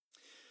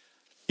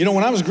You know,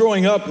 when I was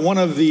growing up, one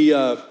of the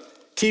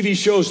TV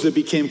shows that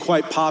became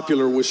quite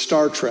popular was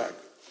Star Trek.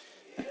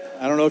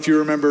 I don't know if you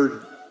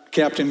remember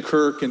Captain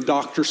Kirk and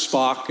Dr.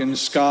 Spock and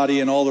Scotty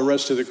and all the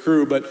rest of the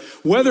crew, but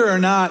whether or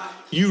not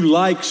you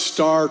like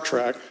Star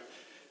Trek,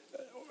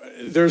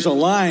 there's a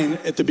line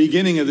at the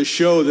beginning of the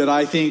show that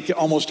I think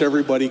almost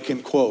everybody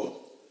can quote.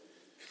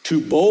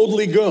 To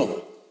boldly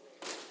go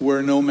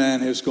where no man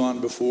has gone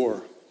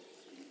before.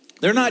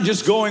 They're not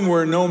just going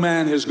where no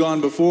man has gone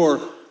before,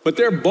 but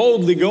they're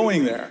boldly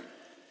going there.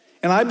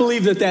 And I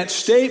believe that that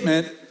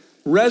statement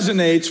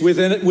resonates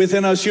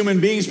within us human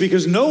beings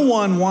because no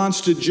one wants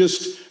to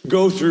just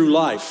go through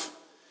life.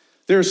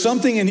 There's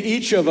something in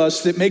each of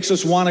us that makes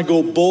us want to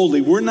go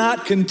boldly. We're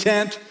not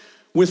content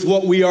with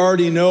what we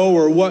already know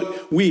or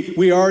what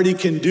we already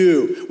can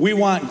do. We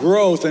want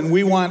growth and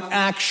we want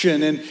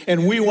action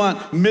and we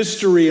want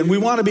mystery and we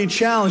want to be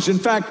challenged. In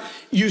fact,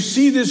 you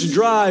see this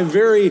drive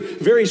very,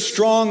 very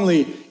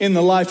strongly in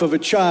the life of a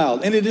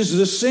child. And it is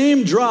the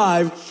same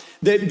drive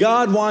that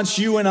God wants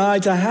you and I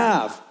to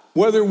have,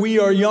 whether we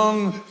are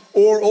young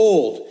or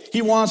old.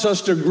 He wants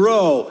us to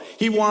grow.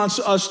 He wants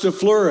us to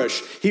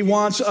flourish. He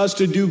wants us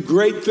to do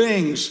great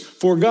things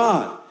for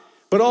God.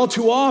 But all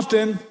too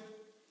often,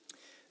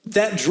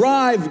 that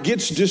drive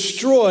gets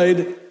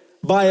destroyed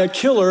by a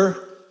killer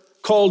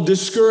called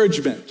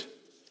discouragement.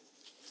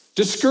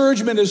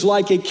 Discouragement is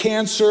like a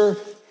cancer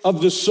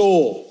of the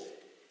soul.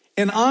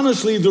 And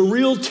honestly, the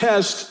real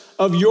test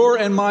of your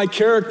and my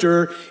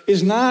character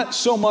is not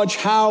so much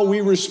how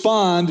we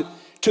respond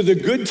to the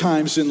good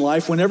times in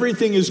life when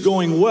everything is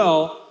going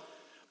well,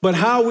 but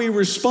how we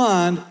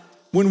respond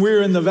when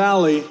we're in the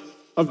valley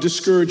of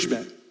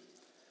discouragement.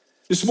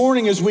 This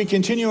morning, as we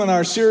continue in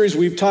our series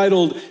we've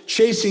titled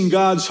Chasing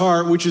God's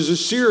Heart, which is a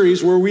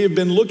series where we have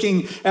been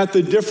looking at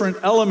the different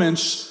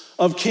elements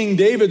of King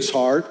David's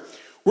heart,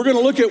 we're going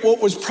to look at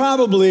what was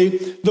probably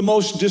the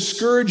most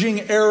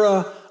discouraging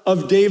era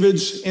of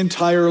David's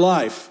entire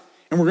life.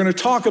 And we're going to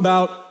talk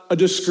about a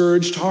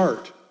discouraged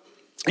heart.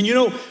 And you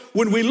know,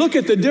 when we look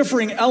at the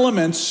differing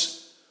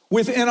elements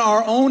within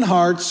our own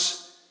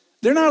hearts,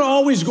 they're not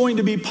always going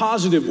to be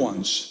positive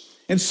ones.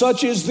 And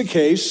such is the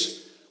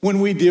case when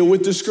we deal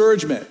with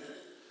discouragement.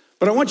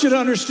 But I want you to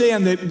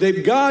understand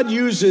that God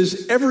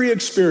uses every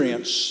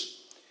experience.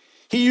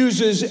 He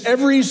uses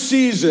every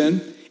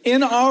season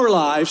in our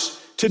lives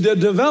to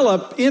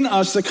develop in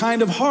us the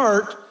kind of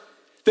heart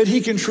that he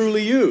can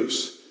truly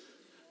use.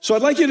 So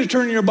I'd like you to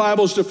turn your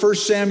Bibles to 1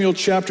 Samuel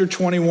chapter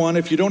 21.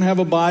 If you don't have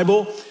a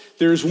Bible,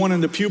 there's one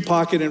in the pew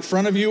pocket in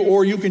front of you,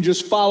 or you can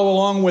just follow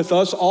along with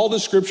us. All the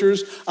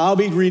scriptures I'll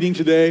be reading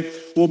today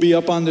will be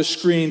up on the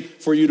screen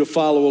for you to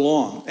follow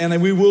along.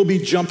 And we will be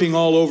jumping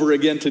all over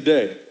again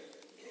today.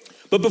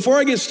 But before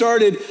I get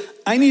started,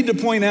 I need to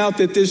point out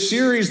that this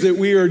series that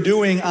we are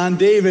doing on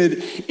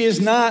David is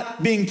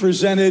not being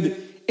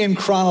presented in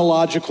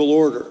chronological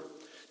order.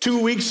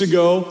 2 weeks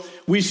ago,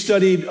 we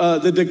studied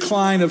the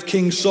decline of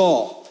King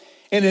Saul,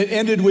 and it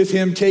ended with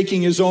him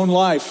taking his own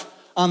life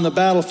on the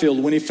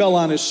battlefield when he fell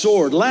on his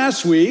sword.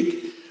 Last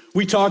week,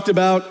 we talked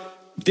about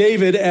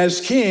David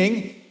as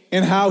king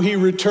and how he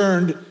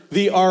returned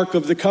the Ark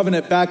of the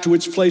Covenant back to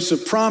its place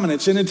of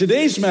prominence. And in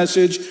today's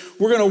message,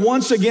 we're going to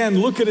once again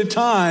look at a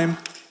time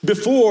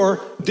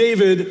before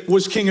David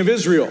was king of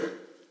Israel.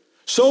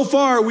 So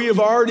far, we have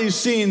already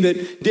seen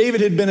that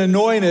David had been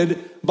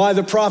anointed by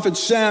the prophet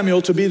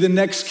Samuel to be the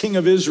next king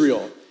of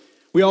Israel.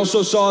 We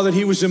also saw that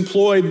he was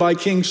employed by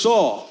King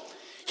Saul.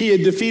 He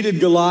had defeated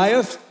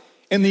Goliath,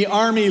 and the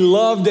army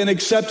loved and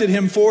accepted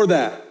him for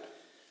that.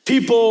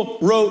 People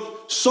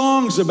wrote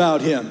songs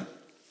about him.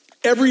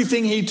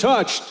 Everything he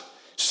touched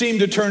seemed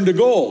to turn to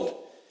gold.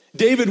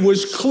 David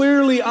was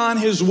clearly on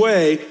his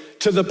way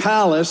to the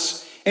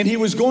palace, and he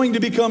was going to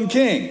become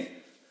king.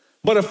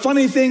 But a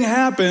funny thing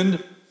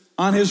happened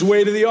on his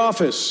way to the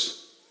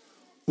office.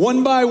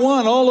 One by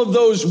one, all of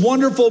those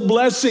wonderful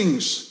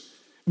blessings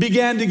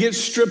began to get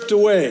stripped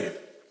away.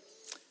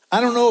 I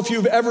don't know if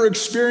you've ever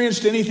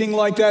experienced anything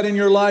like that in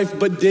your life,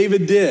 but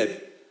David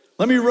did.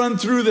 Let me run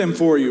through them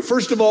for you.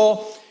 First of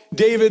all,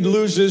 David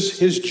loses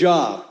his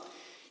job.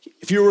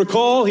 If you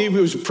recall, he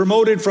was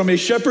promoted from a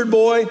shepherd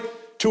boy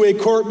to a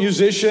court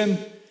musician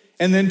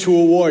and then to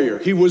a warrior.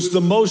 He was the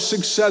most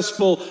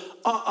successful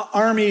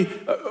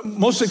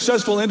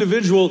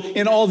individual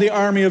in all the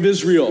army of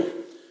Israel.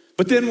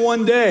 But then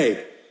one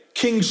day,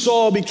 King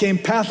Saul became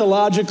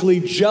pathologically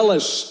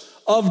jealous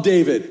of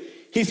David.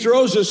 He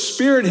throws a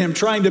spear at him,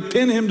 trying to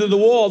pin him to the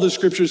wall, the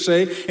scriptures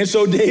say. And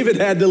so David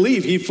had to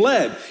leave. He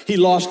fled. He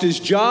lost his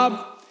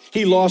job.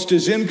 He lost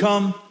his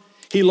income.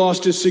 He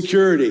lost his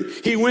security.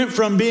 He went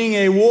from being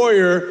a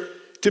warrior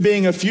to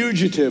being a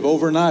fugitive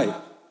overnight.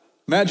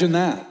 Imagine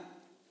that.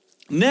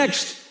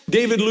 Next,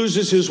 David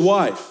loses his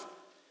wife.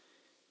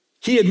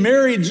 He had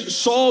married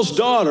Saul's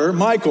daughter,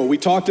 Michal. We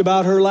talked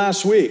about her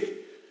last week.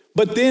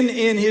 But then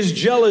in his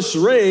jealous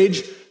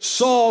rage,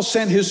 Saul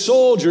sent his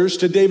soldiers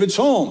to David's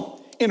home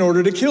in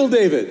order to kill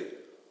David.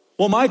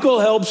 Well, Michal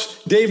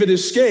helps David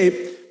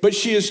escape, but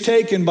she is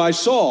taken by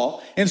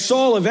Saul, and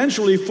Saul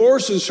eventually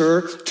forces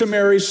her to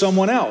marry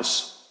someone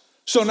else.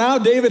 So now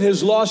David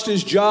has lost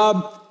his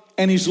job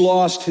and he's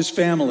lost his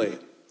family.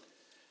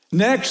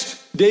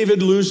 Next,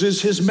 David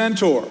loses his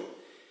mentor.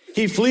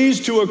 He flees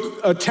to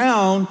a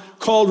town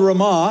called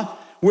Ramah,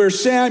 where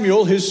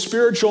Samuel, his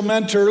spiritual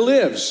mentor,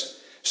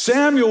 lives.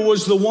 Samuel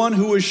was the one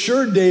who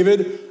assured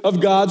David of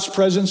God's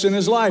presence in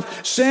his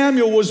life.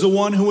 Samuel was the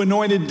one who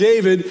anointed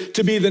David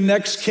to be the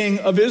next king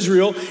of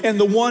Israel and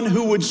the one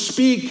who would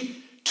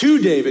speak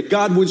to David.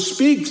 God would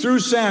speak through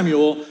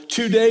Samuel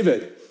to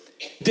David.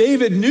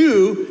 David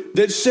knew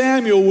that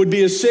Samuel would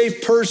be a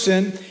safe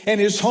person and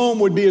his home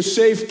would be a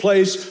safe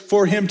place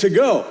for him to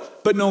go.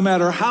 But no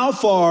matter how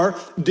far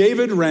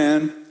David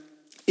ran,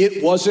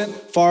 it wasn't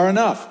far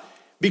enough.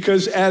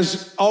 Because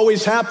as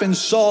always happens,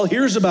 Saul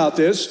hears about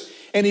this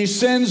and he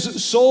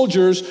sends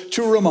soldiers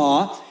to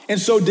Ramah. And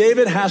so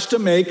David has to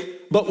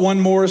make but one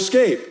more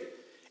escape.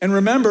 And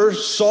remember,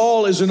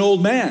 Saul is an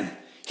old man.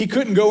 He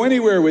couldn't go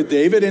anywhere with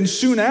David. And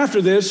soon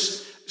after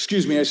this,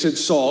 I said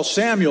Saul.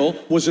 Samuel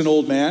was an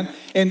old man.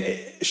 And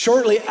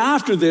shortly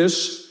after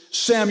this,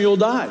 Samuel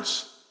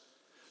dies.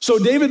 So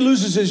David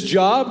loses his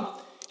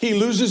job. He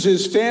loses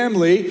his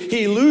family.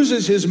 He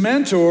loses his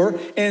mentor.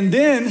 And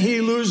then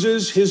he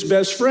loses his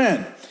best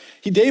friend.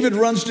 David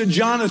runs to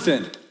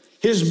Jonathan,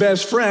 his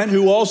best friend,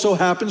 who also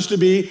happens to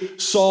be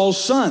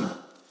Saul's son.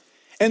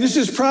 And this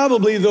is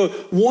probably the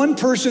one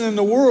person in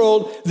the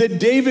world that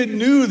David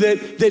knew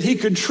that he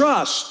could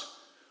trust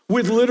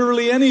with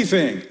literally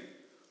anything.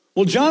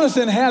 Well,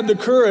 Jonathan had the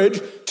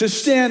courage to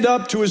stand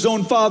up to his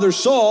own father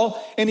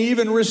Saul, and he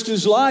even risked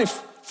his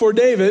life for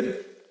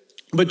David.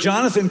 But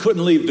Jonathan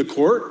couldn't leave the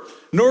court,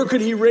 nor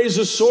could he raise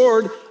a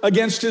sword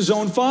against his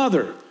own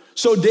father.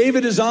 So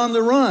David is on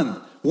the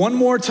run one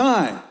more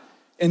time,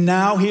 and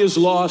now he has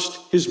lost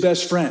his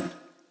best friend.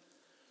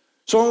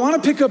 So I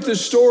want to pick up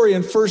this story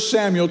in 1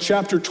 Samuel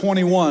chapter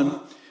 21,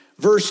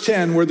 verse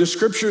 10, where the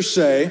scriptures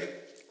say,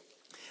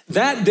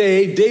 "That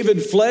day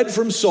David fled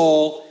from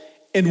Saul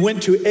and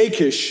went to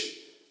Achish,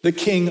 the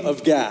king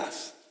of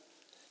Gath."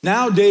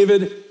 Now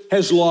David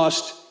has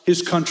lost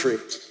his country.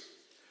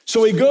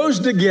 So he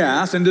goes to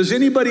Gath, and does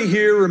anybody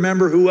here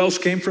remember who else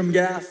came from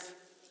Gath?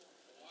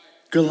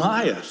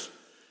 Goliath,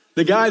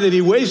 the guy that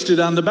he wasted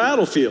on the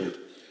battlefield.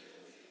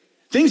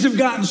 Things have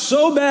gotten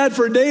so bad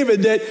for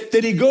David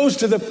that he goes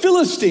to the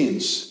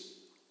Philistines,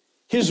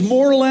 his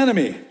mortal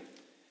enemy.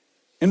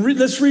 And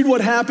let's read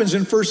what happens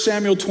in 1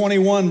 Samuel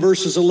 21,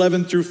 verses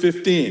 11 through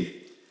 15.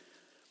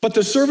 "But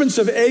the servants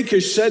of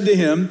Achish said to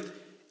him,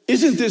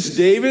 'Isn't this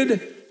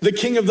David, the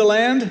king of the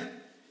land?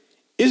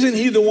 Isn't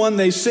he the one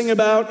they sing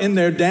about in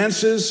their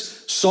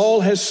dances?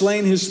 Saul has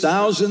slain his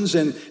thousands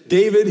and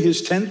David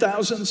his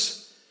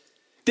 10,000s.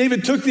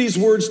 David took these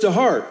words to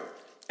heart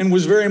and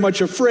was very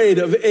much afraid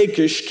of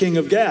Achish, king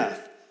of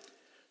Gath.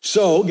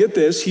 So, get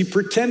this, he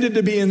pretended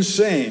to be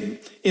insane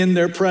in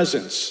their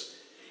presence.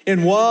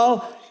 And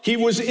while he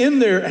was in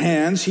their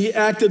hands, he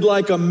acted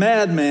like a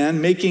madman,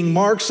 making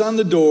marks on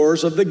the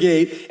doors of the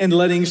gate and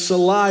letting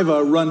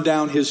saliva run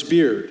down his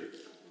beard.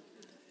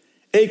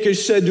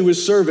 Achish said to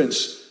his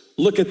servants,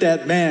 'Look at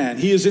that man.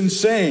 He is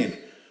insane.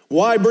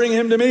 Why bring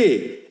him to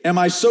me? Am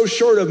I so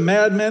short of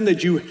madmen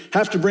that you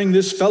have to bring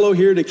this fellow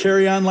here to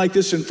carry on like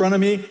this in front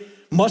of me?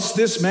 Must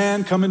this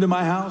man come into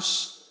my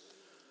house?'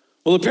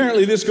 Well,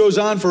 apparently this goes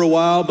on for a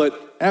while,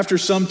 but after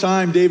some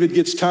time, David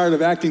gets tired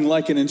of acting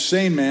like an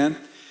insane man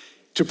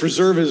to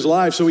preserve his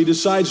life, so he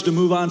decides to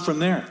move on from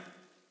there.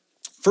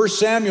 1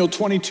 Samuel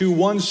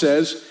 22:1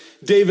 says,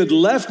 David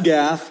left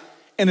Gath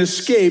and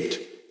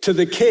escaped to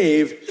the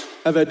cave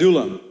of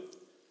Adullam.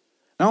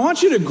 Now I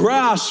want you to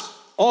grasp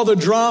all the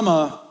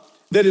drama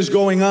that is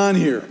going on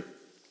here.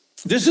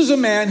 This is a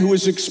man who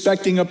is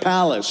expecting a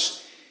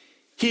palace.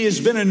 He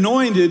has been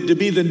anointed to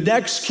be the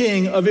next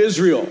king of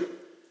Israel,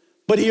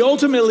 but he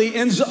ultimately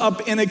ends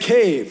up in a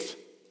cave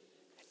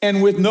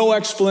and with no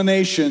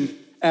explanation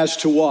as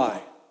to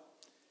why.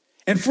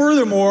 And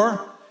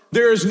furthermore,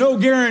 there is no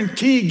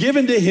guarantee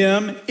given to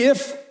him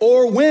if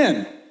or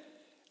when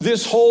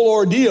this whole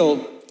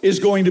ordeal is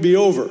going to be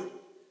over.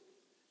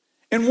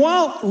 And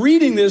while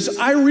reading this,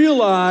 I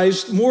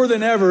realized more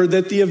than ever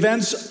that the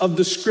events of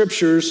the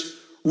scriptures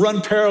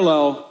run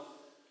parallel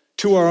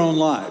to our own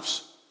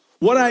lives.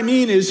 What I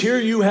mean is, here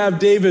you have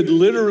David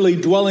literally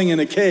dwelling in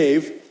a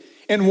cave,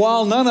 and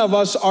while none of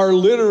us are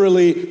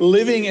literally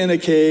living in a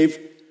cave,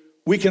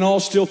 we can all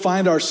still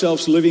find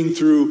ourselves living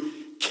through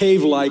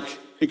cave-like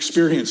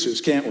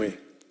experiences, can't we?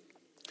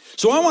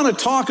 So I want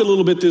to talk a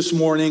little bit this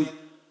morning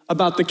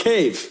about the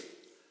cave.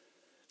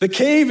 The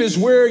cave is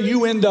where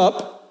you end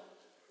up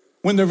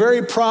when the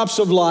very props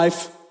of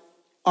life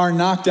are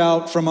knocked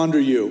out from under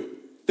you.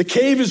 The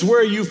cave is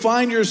where you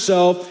find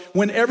yourself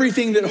when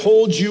everything that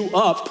holds you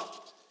up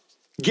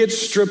gets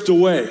stripped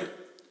away.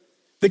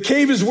 The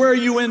cave is where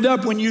you end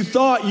up when you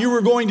thought you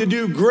were going to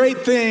do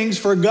great things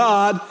for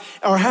God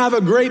or have a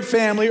great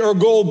family or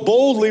go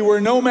boldly where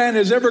no man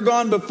has ever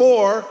gone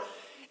before,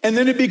 and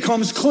then it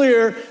becomes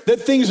clear that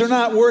things are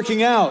not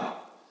working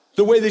out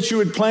the way that you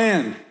had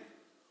planned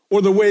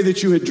or the way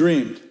that you had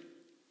dreamed.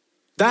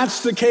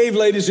 That's the cave,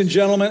 ladies and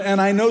gentlemen, and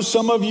I know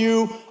some of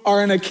you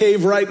are in a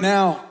cave right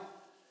now.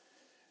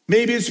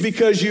 Maybe it's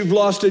because you've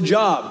lost a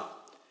job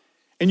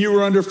and you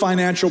were under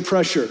financial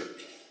pressure.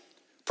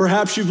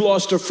 Perhaps you've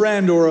lost a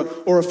friend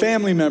or a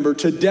family member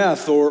to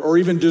death or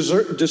even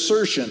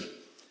desertion.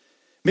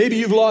 Maybe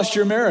you've lost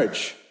your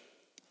marriage.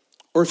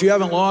 Or if you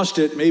haven't lost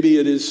it, maybe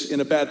it is in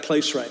a bad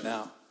place right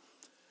now.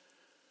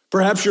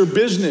 Perhaps your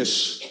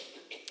business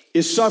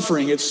is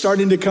suffering. It's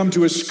starting to come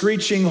to a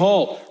screeching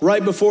halt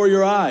right before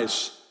your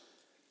eyes.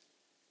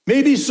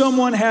 Maybe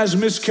someone has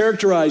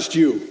mischaracterized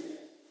you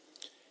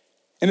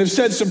and have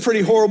said some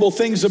pretty horrible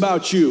things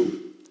about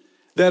you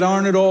that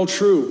aren't at all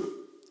true.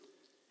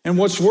 And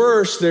what's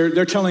worse,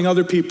 they're telling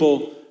other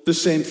people the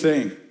same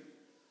thing.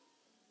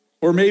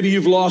 Or maybe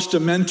you've lost a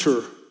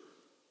mentor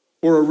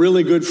or a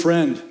really good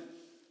friend.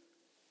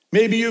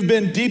 Maybe you've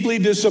been deeply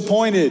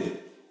disappointed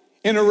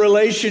in a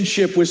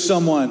relationship with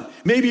someone.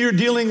 Maybe you're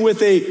dealing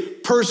with a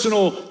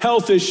personal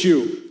health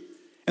issue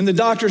and the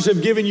doctors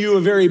have given you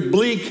a very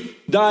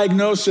bleak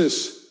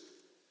diagnosis.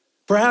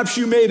 Perhaps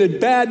you made a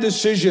bad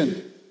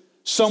decision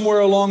somewhere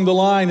along the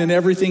line and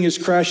everything is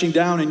crashing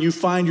down and you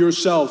find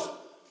yourself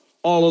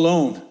all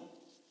alone.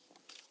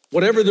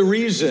 Whatever the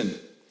reason,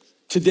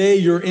 today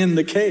you're in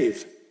the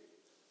cave.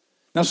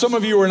 Now, some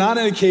of you are not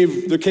in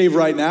the cave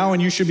right now,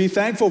 and you should be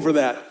thankful for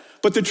that.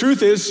 But the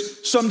truth is,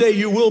 someday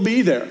you will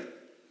be there.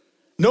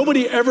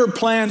 Nobody ever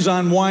plans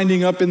on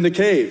winding up in the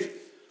cave.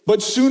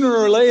 But sooner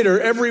or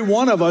later, every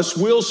one of us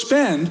will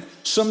spend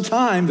some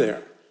time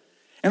there.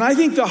 And I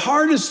think the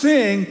hardest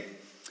thing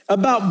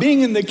about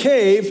being in the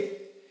cave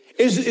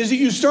is that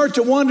you start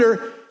to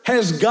wonder,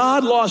 has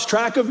God lost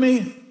track of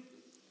me?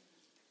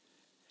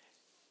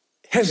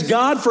 Has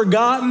God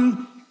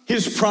forgotten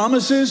his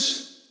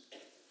promises?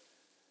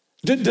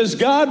 Does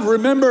God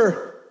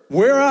remember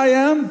where I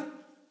am?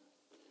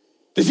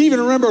 Does he even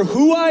remember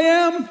who I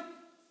am?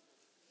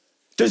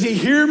 Does he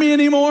hear me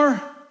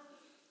anymore?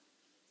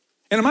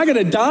 And am I going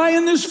to die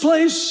in this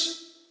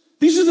place?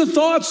 These are the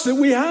thoughts that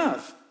we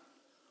have.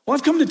 Well,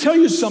 I've come to tell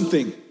you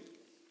something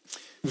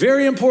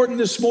very important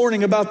this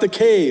morning about the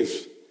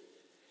cave.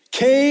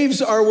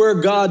 Caves are where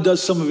God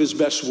does some of his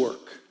best work.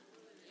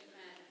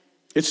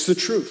 It's the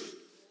truth.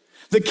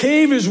 The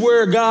cave is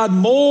where God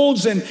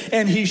molds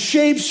and he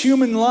shapes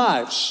human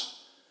lives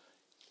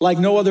like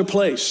no other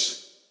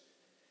place.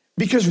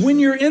 Because when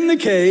you're in the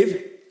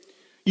cave,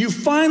 you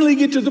finally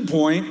get to the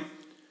point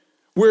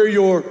where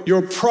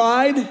your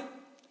pride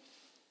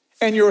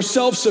and your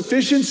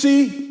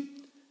self-sufficiency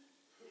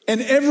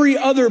and every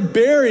other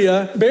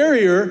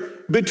barrier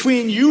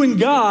between you and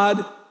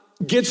God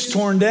gets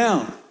torn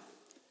down.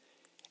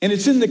 And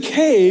it's in the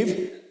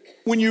cave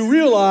when you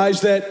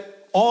realize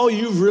that all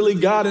you've really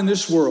got in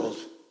this world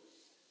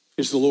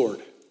is the Lord.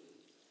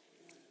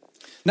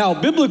 Now,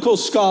 biblical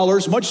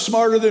scholars, much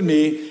smarter than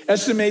me,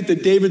 estimate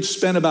that David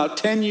spent about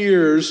 10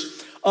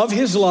 years of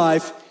his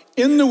life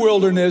in the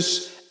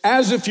wilderness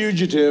as a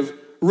fugitive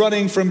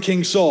running from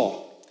King Saul.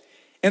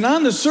 And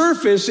on the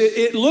surface,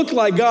 it looked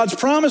like God's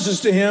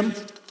promises to him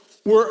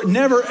were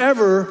never,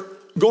 ever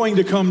going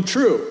to come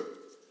true.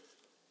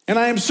 And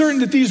I am certain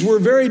that these were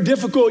very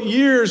difficult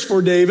years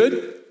for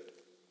David,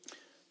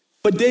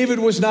 but David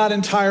was not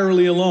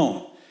entirely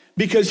alone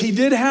because he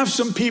did have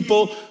some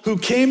people who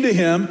came to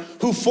him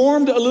who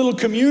formed a little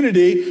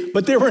community,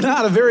 but they were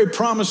not a very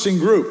promising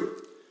group.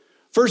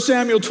 1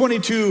 Samuel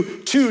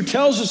 22:2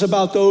 tells us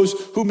about those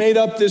who made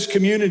up this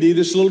community,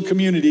 this little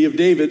community of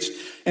David's.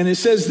 And it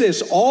says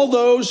this: all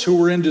those who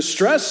were in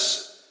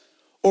distress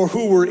or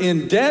who were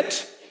in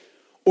debt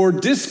or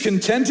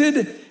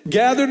discontented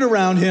gathered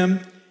around him,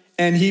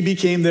 and he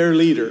became their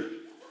leader.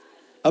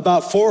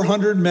 About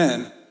 400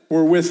 men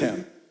were with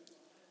him.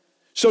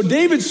 So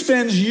David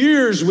spends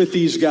years with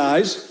these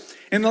guys,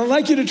 and I'd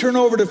like you to turn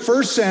over to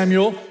 1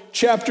 Samuel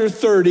chapter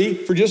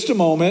 30 for just a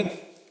moment.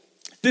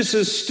 This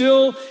is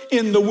still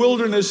in the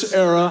wilderness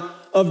era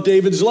of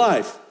David's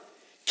life.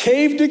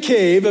 Cave to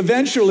cave,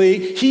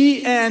 eventually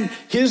he and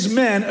his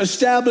men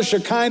establish a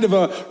kind of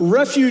a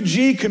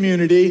refugee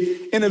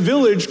community in a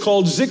village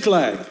called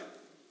Ziklag.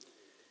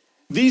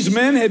 These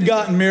men had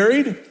gotten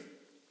married.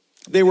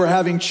 They were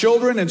having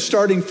children and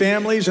starting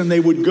families, and they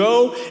would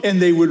go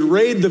and they would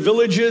raid the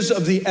villages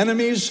of the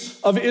enemies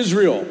of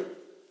Israel.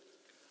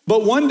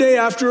 But one day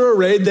after a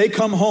raid, they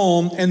come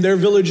home and their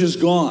village is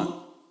gone.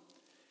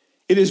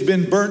 It has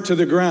been burnt to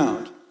the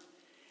ground.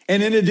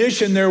 And in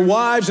addition, their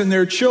wives and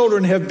their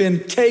children have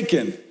been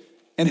taken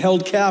and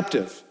held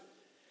captive.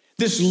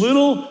 This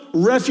little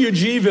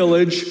refugee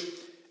village,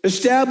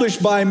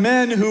 established by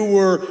men who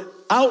were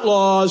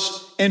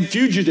outlaws and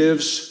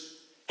fugitives,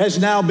 has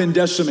now been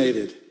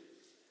decimated.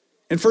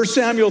 In 1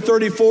 Samuel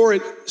 34,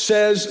 it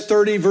says,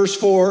 30 verse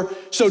 4,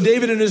 so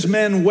David and his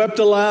men wept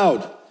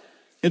aloud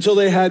until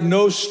they had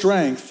no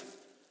strength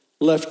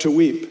left to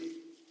weep.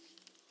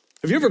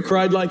 Have you ever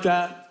cried like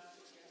that?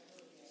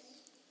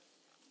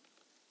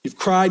 You've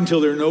cried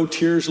until there are no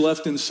tears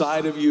left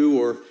inside of you,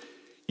 or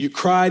you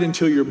cried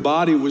until your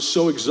body was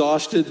so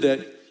exhausted that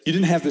you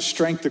didn't have the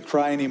strength to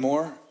cry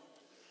anymore.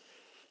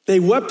 They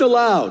wept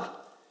aloud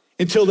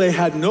until they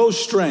had no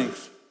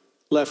strength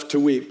left to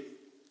weep.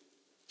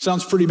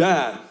 Sounds pretty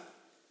bad.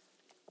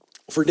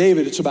 For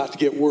David, it's about to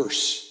get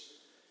worse.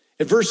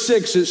 In verse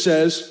 6, it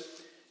says,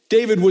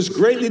 David was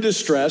greatly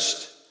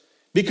distressed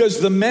because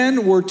the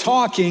men were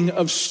talking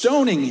of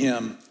stoning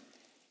him.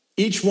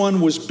 Each one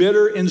was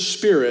bitter in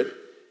spirit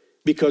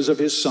because of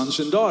his sons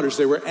and daughters.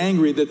 They were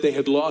angry that they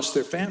had lost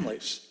their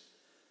families.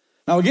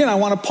 Now again, I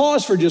want to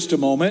pause for just a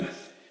moment,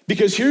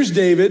 because here's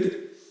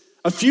David,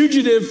 a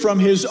fugitive from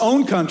his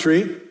own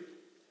country.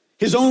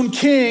 His own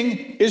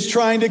king is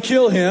trying to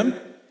kill him.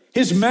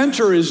 His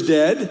mentor is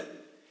dead.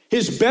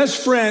 His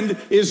best friend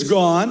is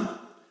gone.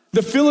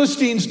 The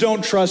Philistines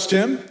don't trust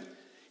him.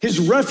 His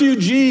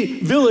refugee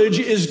village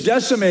is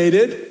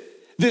decimated.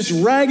 This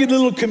ragged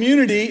little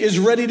community is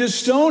ready to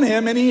stone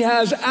him, and he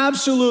has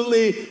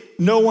absolutely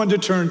no one to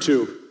turn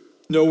to,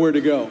 nowhere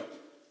to go.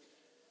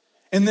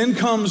 And then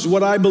comes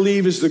what I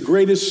believe is the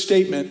greatest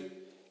statement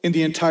in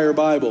the entire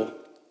Bible.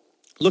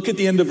 Look at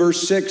the end of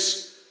verse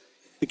 6.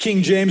 The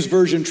King James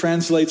Version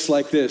translates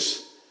like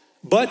this: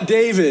 But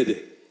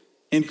David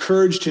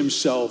encouraged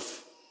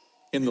himself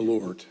in the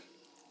Lord.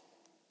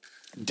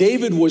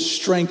 David was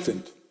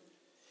strengthened.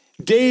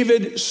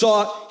 David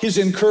sought his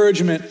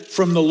encouragement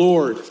from the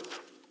Lord.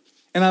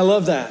 And I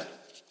love that.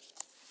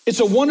 It's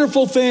a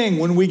wonderful thing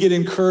when we get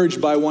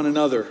encouraged by one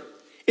another.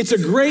 It's a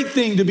great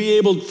thing to be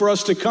able for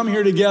us to come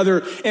here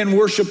together and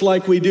worship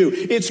like we do.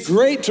 It's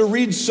great to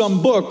read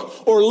some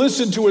book or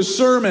listen to a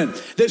sermon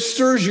that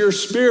stirs your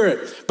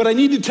spirit. But I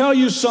need to tell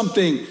you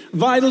something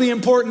vitally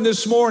important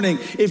this morning.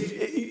 If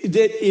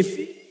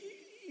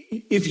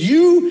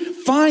you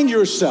find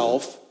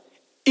yourself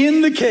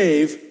in the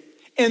cave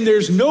and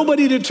there's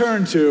nobody to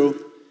turn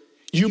to,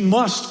 you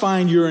must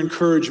find your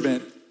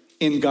encouragement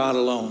in God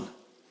alone.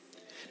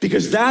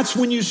 Because that's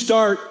when you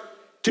start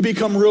to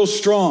become real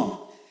strong.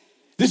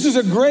 This is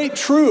a great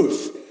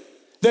truth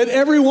that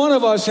every one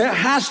of us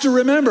has to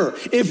remember.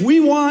 If we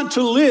want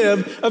to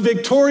live a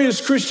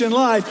victorious Christian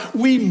life,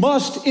 we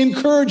must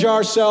encourage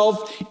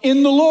ourselves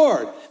in the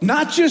Lord.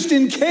 Not just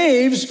in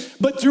caves,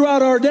 but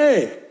throughout our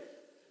day.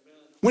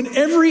 When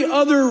every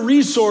other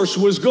resource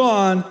was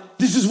gone,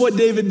 this is what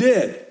David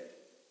did.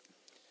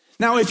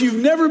 Now, if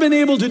you've never been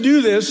able to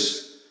do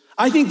this,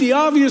 I think the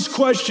obvious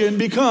question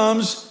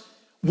becomes,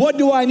 what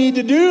do I need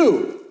to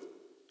do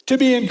to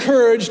be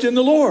encouraged in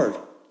the Lord?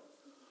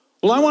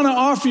 Well, I want to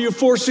offer you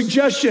 4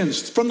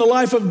 suggestions from the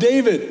life of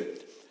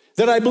David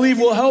that I believe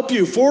will help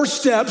you. 4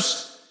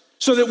 steps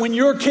so that when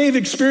your cave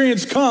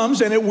experience comes,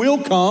 and it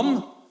will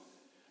come,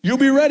 you'll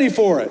be ready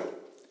for it.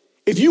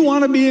 If you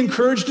want to be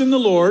encouraged in the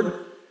Lord,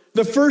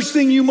 the first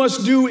thing you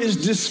must do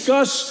is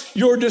discuss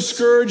your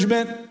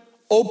discouragement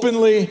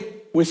openly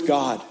with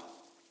God.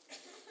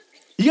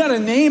 You got to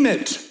name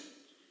it.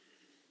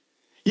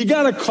 You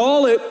got to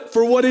call it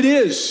for what it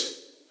is.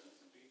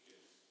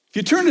 If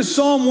you turn to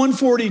Psalm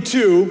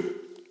 142,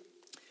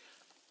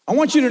 I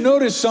want you to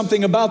notice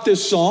something about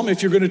this psalm.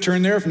 If you're going to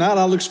turn there, if not,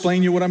 I'll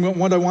explain you what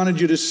I wanted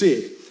you to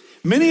see.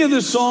 Many of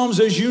the psalms,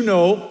 as you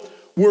know,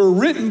 were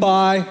written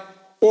by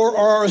or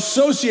are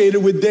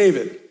associated with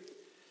David.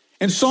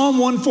 And Psalm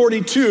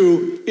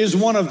 142 is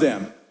one of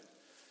them.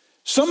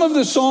 Some of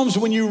the psalms,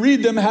 when you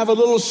read them, have a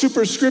little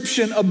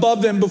superscription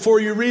above them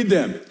before you read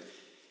them.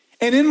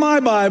 And in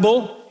my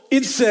Bible,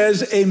 it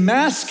says a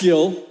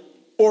maskil,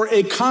 or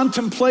a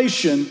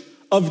contemplation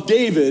of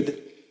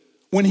David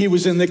when he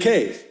was in the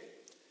cave.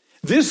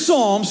 This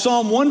psalm,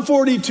 Psalm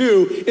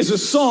 142, is a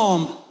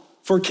psalm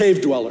for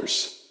cave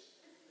dwellers.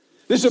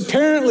 This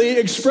apparently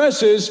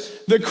expresses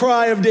the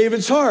cry of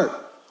David's heart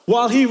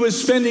while he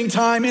was spending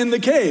time in the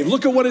cave.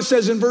 Look at what it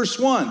says in verse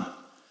 1.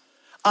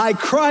 I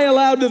cry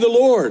aloud to the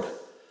Lord.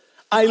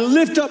 I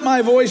lift up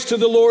my voice to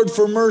the Lord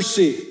for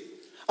mercy.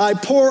 I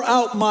pour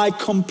out my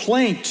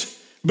complaint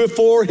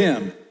before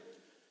him.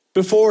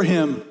 Before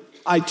him,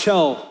 I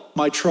tell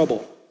my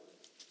trouble.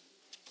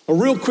 A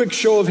real quick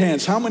show of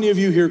hands. How many of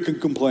you here can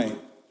complain?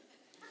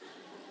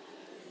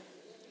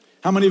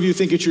 How many of you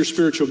think it's your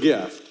spiritual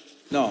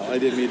gift? No, I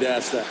didn't mean to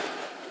ask that.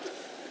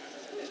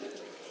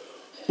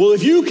 Well,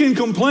 if you can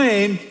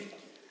complain,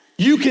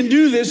 you can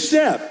do this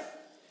step.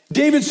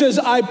 David says,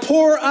 I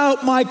pour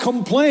out my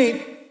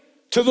complaint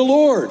to the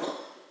Lord.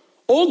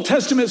 Old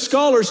Testament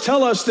scholars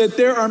tell us that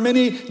there are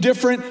many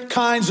different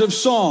kinds of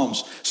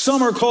psalms.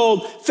 Some are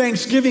called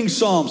thanksgiving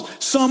psalms.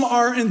 Some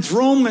are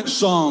enthronement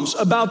psalms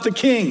about the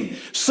king.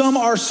 Some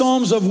are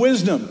psalms of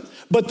wisdom.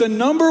 But the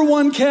number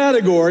one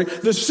category,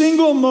 the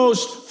single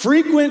most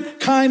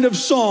frequent kind of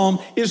psalm,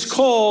 is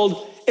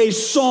called a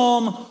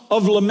psalm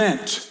of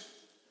lament,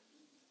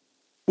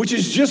 which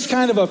is just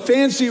kind of a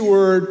fancy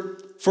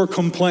word for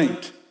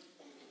complaint.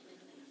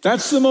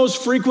 That's the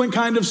most frequent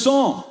kind of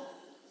psalm.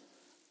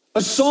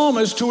 A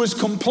psalmist who is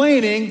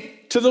complaining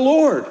to the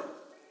Lord.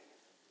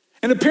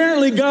 And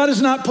apparently God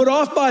is not put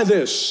off by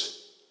this.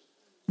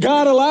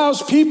 God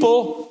allows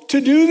people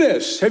to do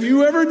this. Have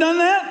you ever done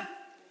that?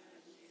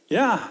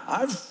 Yeah,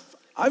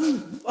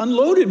 I've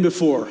unloaded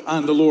before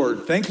on the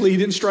Lord. Thankfully, he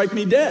didn't strike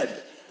me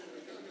dead.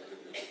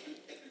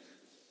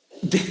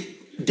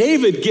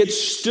 David gets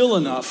still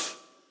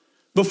enough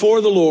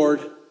before the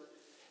Lord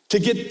to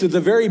get to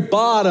the very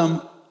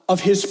bottom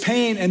of his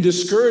pain and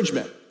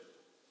discouragement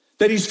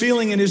that he's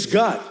feeling in his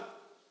gut.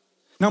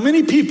 Now,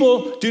 many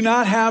people do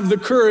not have the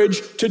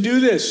courage to do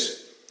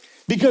this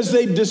because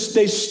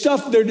they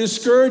stuff their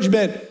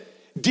discouragement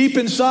deep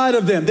inside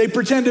of them. They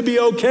pretend to be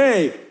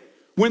okay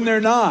when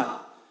they're not.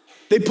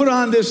 They put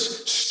on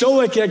this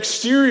stoic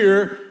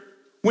exterior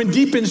when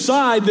deep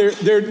inside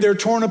they're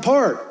torn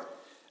apart.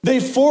 They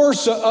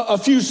force a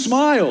few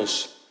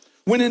smiles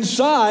when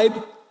inside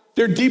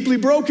they're deeply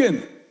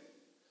broken.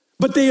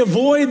 But they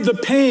avoid the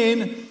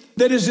pain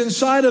that is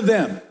inside of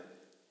them.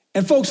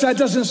 And folks, that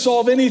doesn't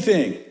solve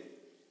anything.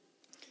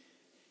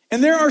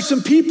 And there are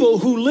some people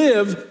who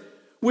live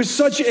with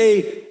such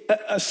a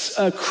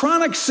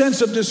chronic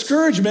sense of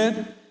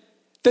discouragement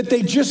that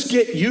they just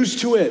get used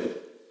to it.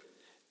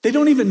 They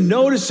don't even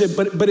notice it,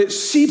 but it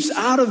seeps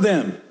out of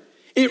them.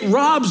 It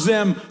robs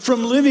them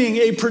from living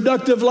a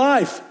productive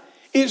life.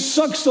 It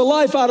sucks the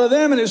life out of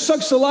them, and it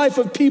sucks the life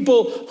of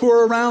people who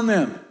are around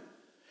them.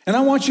 And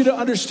I want you to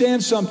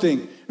understand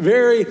something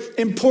very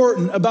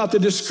important about the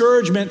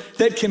discouragement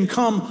that can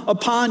come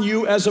upon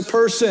you as a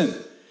person.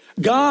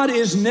 God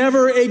is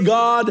never a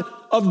God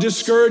of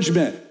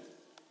discouragement.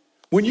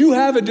 When you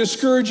have a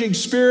discouraging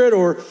spirit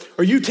or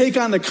you take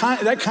on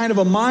that kind of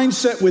a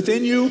mindset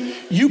within you,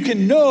 you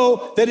can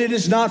know that it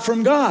is not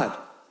from God.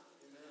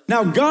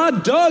 Now,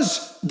 God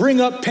does bring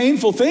up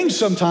painful things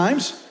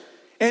sometimes,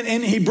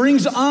 and he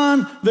brings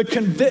on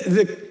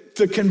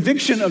the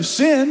conviction of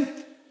sin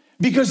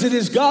because it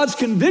is God's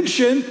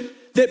conviction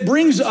that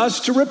brings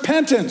us to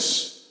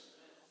repentance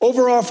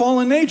over our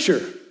fallen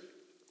nature.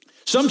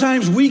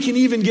 Sometimes we can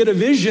even get a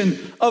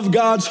vision of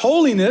God's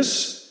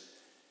holiness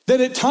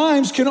that at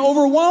times can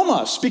overwhelm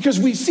us because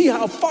we see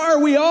how far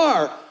we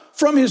are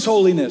from his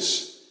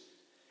holiness.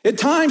 At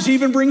times he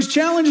even brings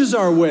challenges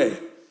our way,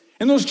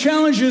 and those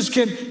challenges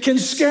can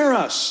scare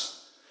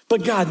us.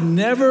 But God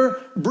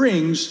never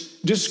brings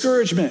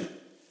discouragement.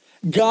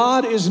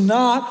 God is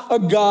not a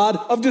God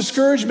of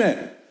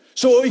discouragement.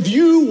 So if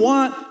you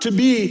want to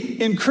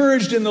be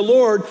encouraged in the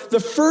Lord, the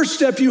first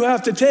step you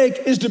have to take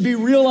is to be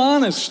real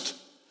honest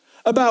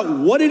about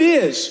what it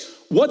is,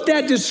 what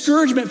that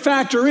discouragement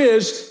factor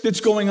is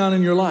that's going on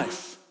in your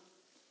life.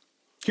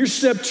 Here's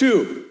step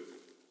 2.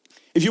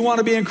 If you want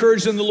to be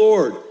encouraged in the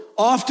Lord,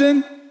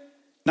 often,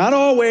 not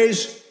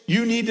always,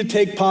 you need to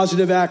take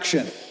positive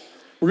action.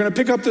 We're going to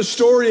pick up the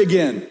story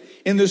again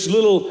in this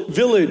little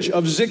village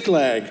of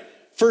Ziklag,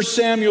 1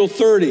 Samuel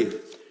 30,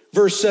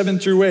 verse 7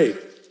 through 8.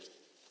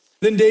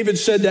 Then David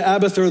said to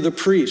Abiathar the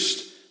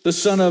priest, the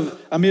son of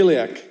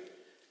Ahimelech,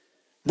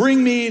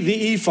 "Bring me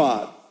the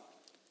ephod."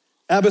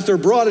 Abiathar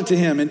brought it to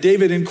him, and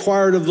David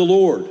inquired of the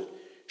Lord,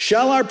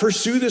 "Shall I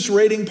pursue this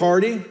raiding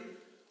party?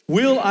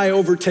 Will I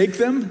overtake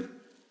them?"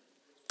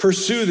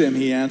 "Pursue them,"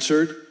 he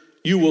answered.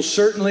 "You will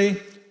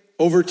certainly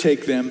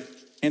overtake them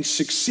and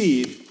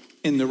succeed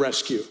in the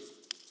rescue."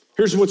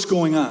 Here's what's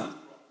going on.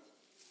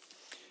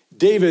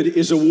 David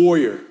is a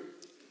warrior,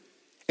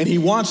 and he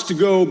wants to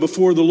go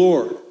before the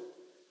Lord.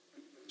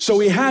 So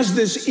he has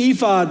this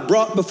ephod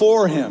brought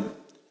before him.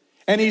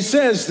 And he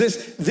says,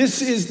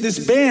 this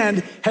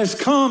band has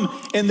come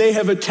and they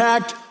have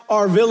attacked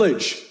our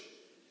village.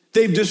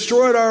 They've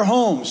destroyed our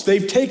homes.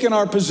 They've taken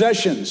our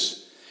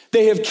possessions.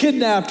 They have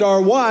kidnapped our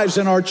wives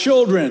and our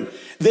children.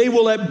 They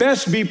will at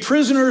best be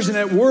prisoners, and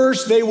at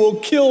worst, they will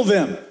kill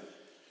them.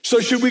 So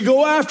should we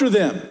go after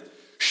them?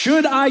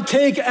 Should I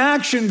take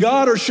action,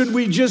 God, or should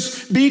we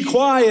just be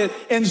quiet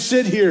and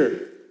sit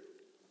here?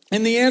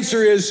 And the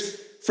answer is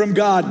from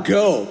God,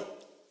 go.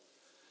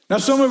 Now,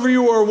 some of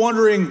you are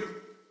wondering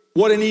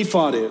what an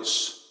ephod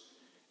is.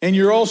 And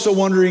you're also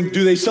wondering,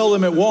 do they sell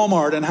them at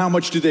Walmart and how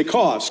much do they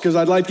cost? Because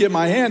I'd like to get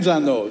my hands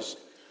on those.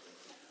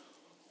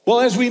 Well,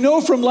 as we know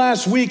from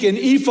last week, an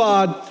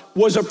ephod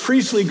was a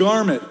priestly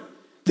garment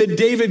that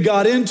David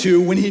got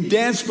into when he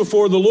danced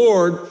before the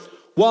Lord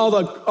while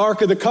the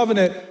Ark of the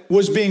Covenant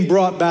was being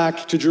brought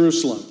back to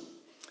Jerusalem.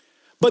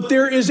 But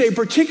there is a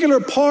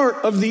particular part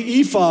of the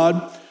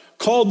ephod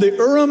called the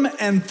Urim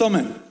and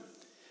Thummim.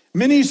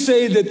 Many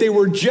say that they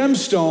were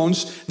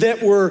gemstones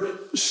that were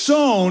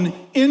sewn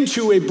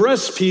into a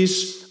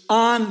breastpiece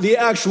on the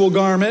actual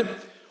garment,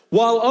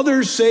 while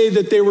others say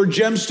that they were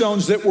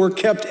gemstones that were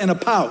kept in a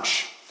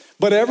pouch.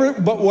 Wherever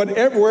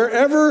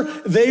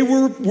they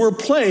were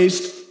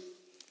placed,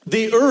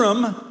 the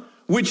Urim,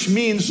 which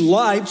means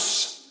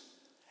lights,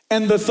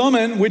 and the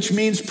Thummim, which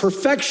means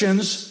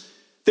perfections,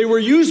 they were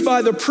used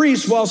by the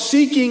priest while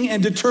seeking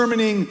and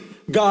determining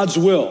God's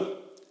will.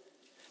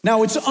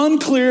 Now, it's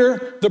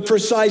unclear the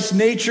precise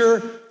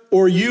nature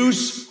or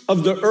use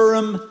of the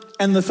Urim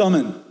and the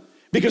Thummim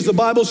because the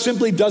Bible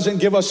simply doesn't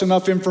give us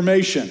enough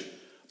information.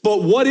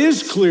 But what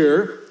is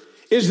clear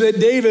is that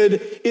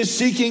David is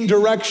seeking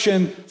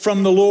direction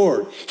from the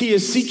Lord. He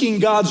is seeking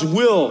God's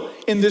will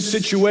in this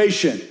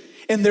situation.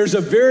 And there's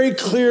a very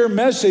clear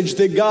message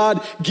that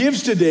God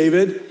gives to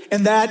David,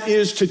 and that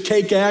is to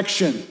take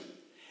action.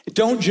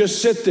 Don't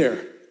just sit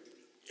there.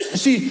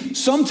 See,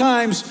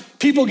 sometimes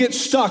people get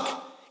stuck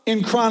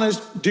in chronic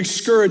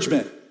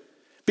discouragement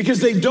because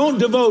they don't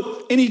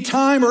devote any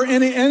time or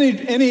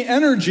any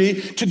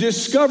energy to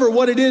discover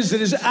what it is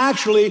that is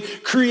actually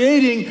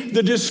creating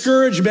the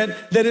discouragement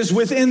that is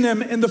within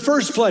them in the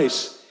first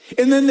place.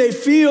 And then they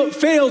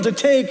fail to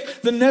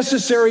take the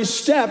necessary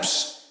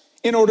steps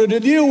in order to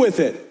deal with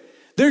it.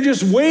 They're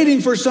just waiting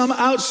for some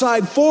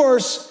outside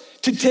force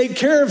to take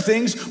care of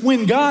things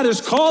when God is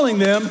calling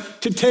them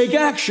to take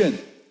action.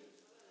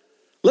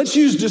 Let's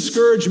use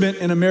discouragement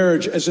in a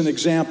marriage as an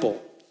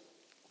example.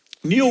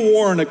 Neil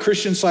Warren, a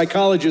Christian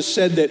psychologist,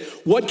 said that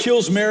what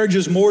kills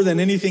marriages more than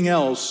anything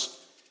else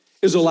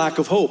is a lack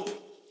of hope.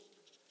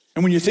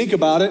 And when you think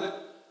about it,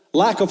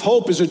 lack of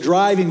hope is a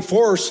driving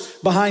force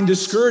behind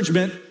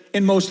discouragement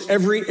in most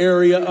every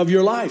area of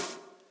your life.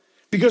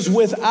 Because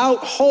without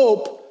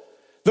hope,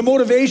 the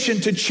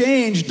motivation to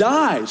change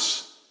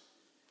dies.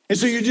 And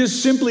so you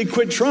just simply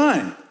quit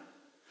trying.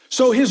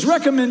 So his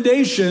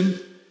recommendation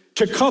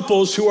to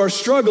couples who are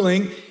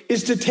struggling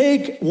is to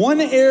take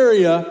one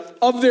area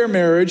of their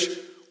marriage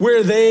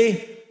where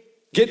they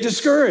get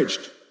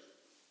discouraged.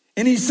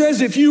 And he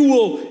says if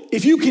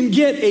you can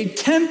get a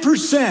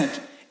 10%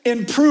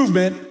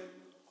 improvement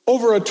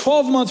over a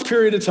 12-month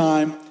period of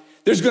time,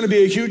 there's going to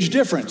be a huge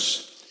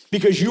difference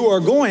because you are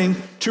going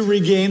to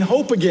regain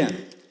hope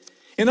again.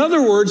 In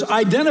other words,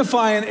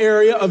 identify an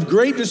area of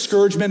great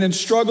discouragement and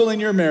struggle in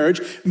your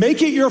marriage.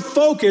 Make it your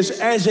focus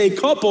as a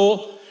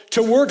couple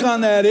to work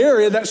on that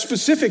area, that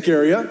specific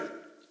area.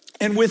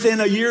 And within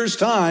a year's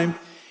time,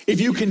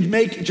 if you can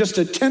make just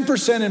a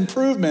 10%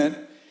 improvement,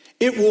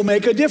 it will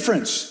make a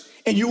difference.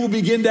 And you will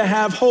begin to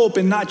have hope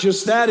in not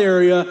just that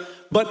area,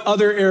 but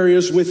other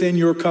areas within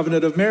your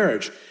covenant of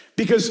marriage.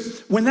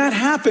 Because when that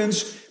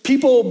happens,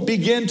 people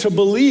begin to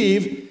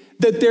believe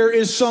that there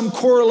is some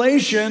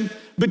correlation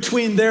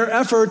between their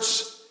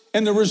efforts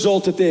and the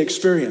result that they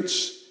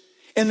experience.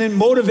 And then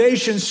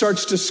motivation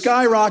starts to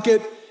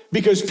skyrocket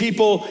because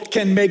people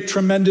can make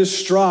tremendous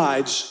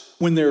strides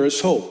when there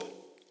is hope.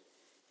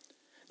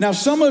 Now,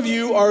 some of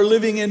you are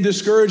living in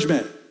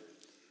discouragement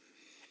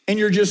and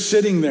you're just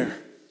sitting there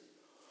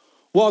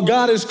while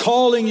God is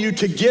calling you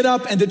to get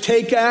up and to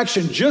take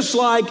action, just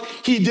like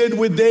he did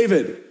with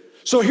David.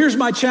 So here's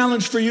my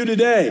challenge for you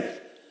today.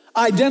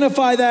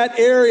 Identify that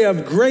area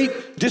of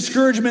great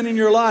discouragement in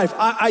your life.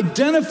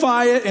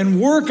 Identify it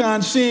and work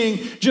on seeing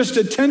just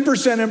a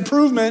 10%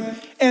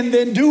 improvement and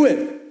then do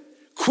it.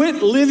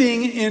 Quit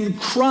living in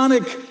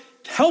chronic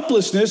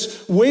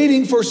helplessness,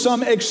 waiting for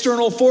some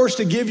external force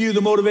to give you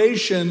the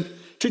motivation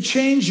to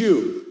change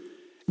you.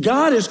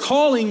 God is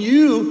calling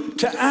you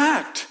to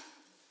act.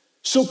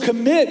 So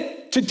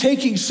commit to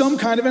taking some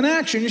kind of an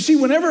action. You see,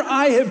 whenever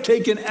I have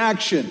taken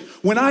action,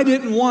 when I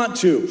didn't want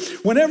to,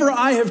 whenever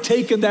I have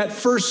taken that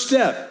first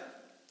step,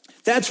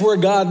 that's where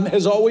God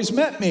has always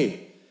met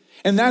me.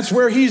 And that's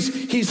where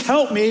he's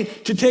helped me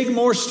to take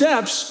more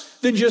steps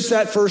than just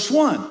that first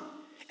one.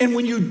 And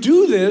when you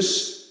do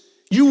this,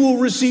 you will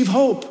receive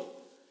hope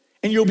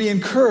and you'll be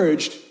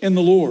encouraged in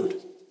the Lord.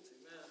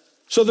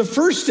 So the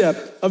first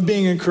step of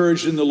being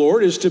encouraged in the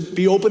Lord is to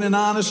be open and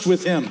honest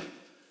with him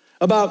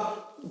about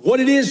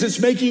what it is that's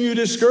making you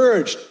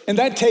discouraged. And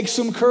that takes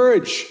some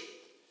courage.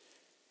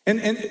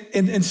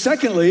 And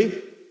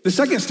secondly, the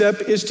second step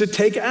is to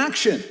take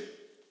action.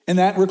 And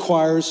that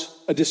requires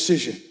a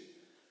decision.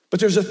 But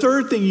there's a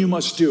third thing you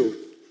must do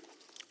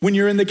when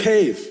you're in the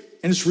cave.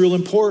 And it's real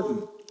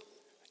important.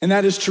 And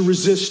that is to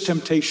resist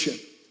temptation.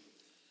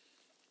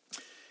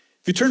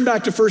 If you turn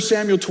back to 1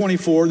 Samuel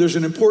 24, there's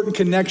an important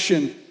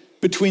connection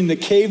between the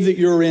cave that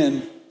you're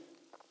in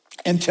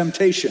and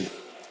temptation.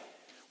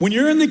 When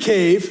you're in the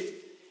cave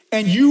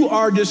and you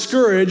are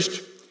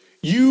discouraged,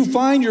 you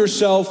find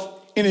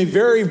yourself in a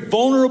very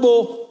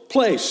vulnerable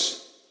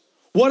place.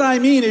 What I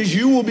mean is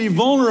you will be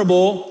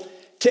vulnerable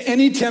to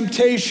any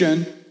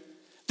temptation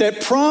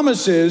that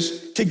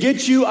promises to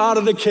get you out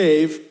of the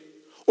cave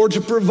or to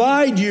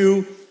provide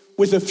you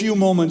with a few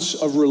moments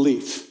of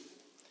relief.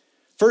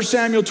 1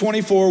 Samuel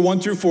 24,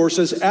 1-4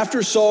 says,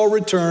 after Saul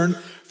returned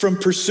from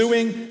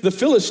pursuing the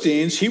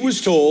Philistines, he was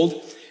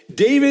told,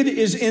 David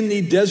is in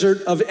the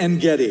desert of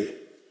En-Gedi.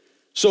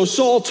 So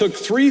Saul took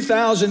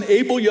 3,000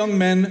 able young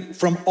men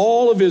from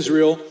all of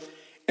Israel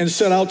and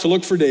set out to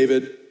look for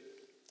David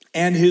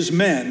and his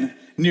men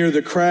near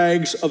the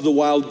crags of the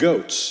wild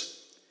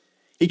goats.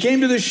 He came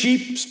to the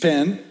sheep's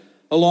pen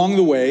along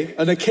the way,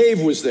 and a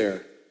cave was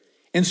there.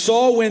 And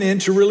Saul went in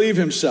to relieve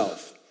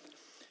himself.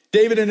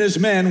 David and his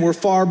men were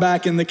far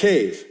back in the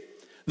cave.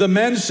 The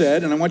men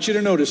said, and I want you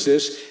to notice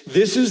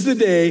this is the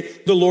day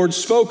the Lord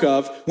spoke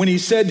of when he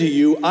said to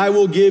you, I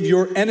will give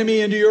your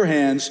enemy into your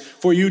hands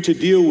for you to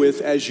deal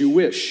with as you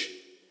wish.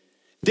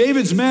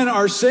 David's men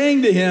are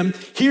saying to him,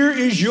 here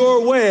is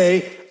your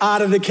way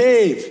out of the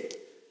cave.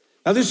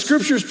 Now this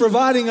scripture is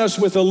providing us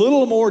with a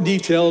little more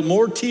detail,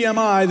 more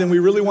TMI than we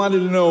really wanted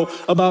to know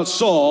about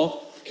Saul,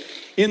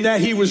 in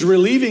that he was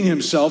relieving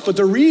himself. But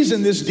the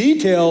reason this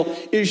detail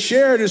is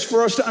shared is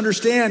for us to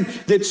understand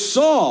that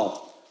Saul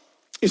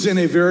is in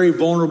a very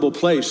vulnerable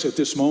place at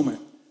this moment.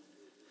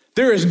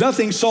 There is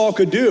nothing Saul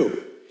could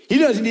do. He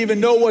doesn't even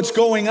know what's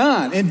going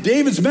on. And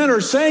David's men are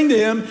saying to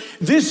him,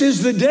 this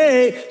is the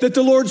day that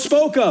the Lord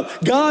spoke of.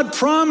 God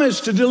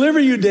promised to deliver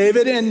you,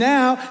 David, and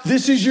now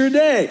this is your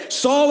day.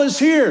 Saul is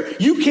here.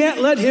 You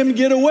can't let him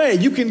get away.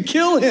 You can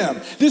kill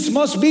him. This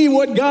must be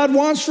what God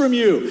wants from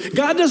you.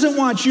 God doesn't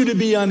want you to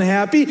be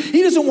unhappy.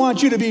 He doesn't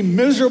want you to be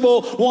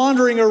miserable,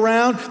 wandering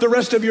around the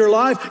rest of your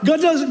life. God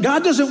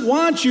doesn't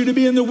want you to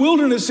be in the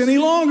wilderness any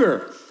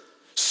longer.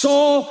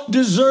 Saul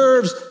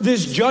deserves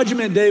this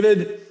judgment,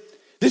 David.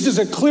 This is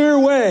a clear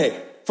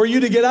way for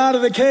you to get out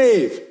of the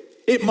cave.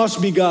 It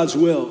must be God's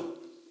will.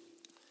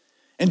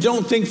 And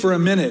don't think for a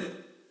minute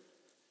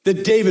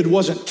that David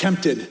wasn't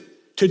tempted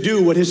to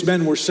do what his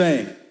men were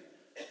saying.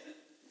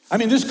 I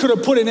mean, this could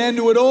have put an end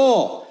to it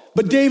all.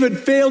 But David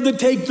failed to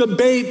take the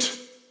bait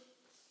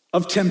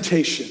of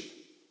temptation.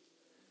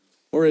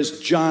 Or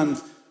as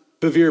John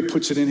Bevere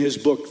puts it in his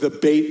book, the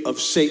bait of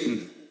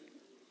Satan.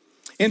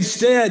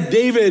 Instead,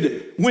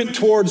 David went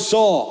towards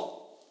Saul.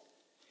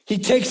 He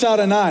takes out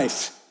a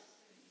knife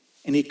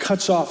and he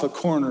cuts off a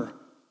corner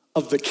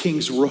of the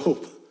king's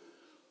robe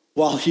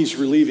while he's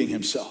relieving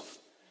himself.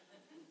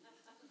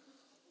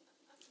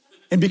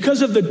 And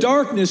because of the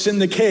darkness in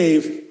the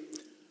cave,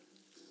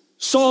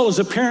 Saul is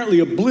apparently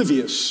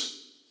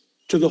oblivious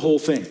to the whole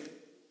thing.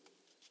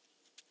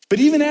 But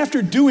even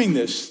after doing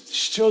this, it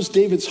shows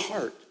David's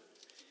heart.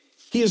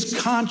 He is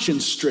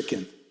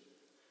conscience-stricken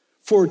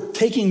for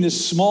taking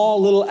this small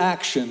little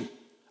action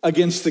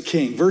against the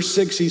king. Verse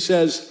 6, he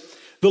says,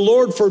 the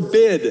Lord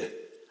forbid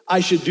I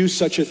should do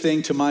such a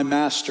thing to my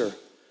master,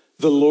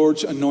 the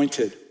Lord's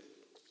anointed,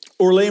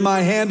 or lay my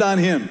hand on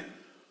him,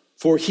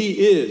 for he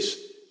is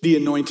the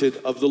anointed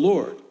of the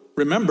Lord.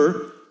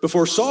 Remember,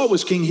 before Saul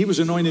was king, he was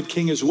anointed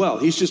king as well.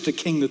 He's just a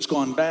king that's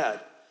gone bad.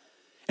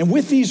 And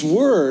with these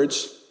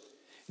words,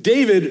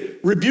 David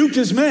rebuked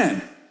his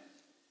men,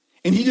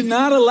 and he did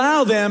not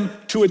allow them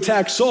to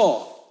attack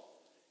Saul.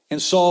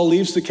 And Saul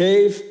leaves the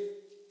cave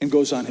and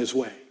goes on his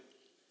way.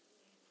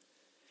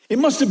 It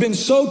must have been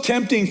so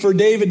tempting for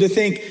David to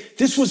think,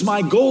 this was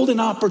my golden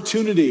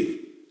opportunity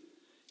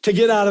to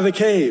get out of the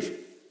cave.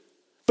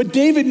 But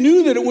David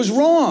knew that it was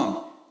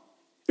wrong.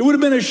 It would have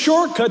been a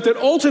shortcut that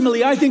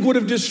ultimately, I think, would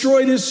have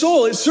destroyed his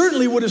soul. It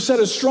certainly would have sent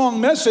a strong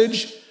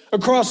message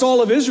across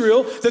all of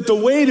Israel that the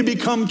way to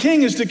become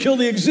king is to kill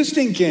the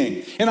existing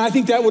king. And I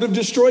think that would have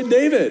destroyed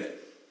David.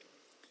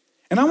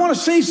 And I want to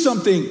say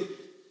something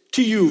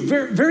to you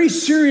very, very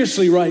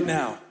seriously right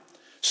now.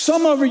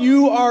 Some of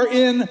you are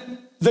in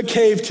the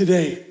cave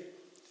today.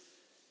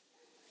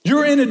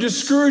 You're in a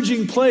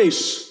discouraging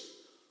place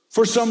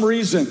for some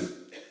reason.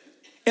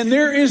 And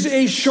there is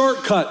a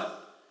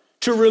shortcut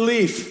to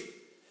relief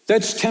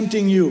that's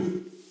tempting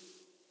you.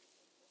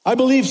 I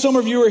believe some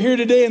of you are here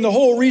today, and the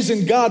whole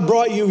reason God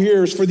brought you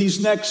here is for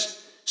these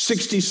next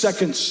 60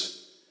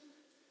 seconds.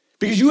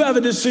 Because you have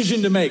a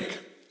decision to make.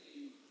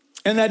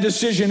 And that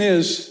decision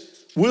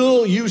is,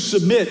 will you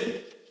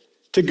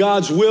submit to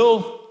God's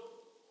will,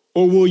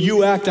 or will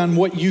you act on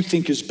what you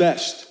think is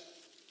best?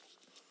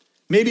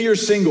 Maybe you're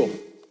single.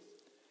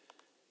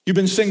 You've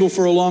been single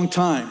for a long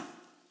time,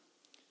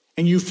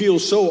 and you feel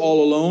so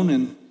all alone,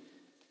 and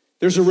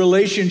there's a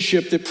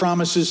relationship that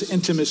promises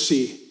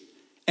intimacy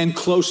and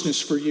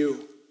closeness for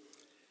you.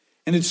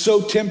 And it's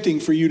so tempting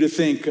for you to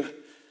think,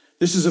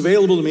 this is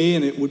available to me,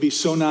 and it would be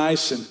so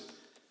nice, and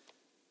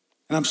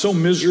I'm so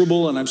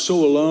miserable, and I'm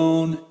so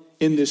alone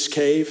in this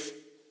cave.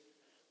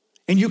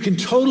 And you can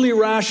totally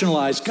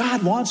rationalize,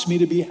 God wants me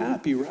to be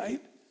happy, right?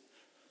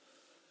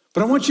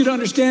 But I want you to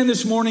understand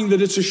this morning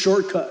that it's a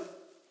shortcut.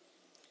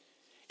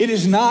 It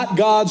is not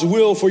God's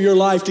will for your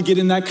life to get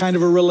in that kind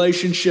of a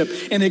relationship,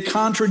 and it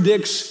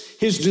contradicts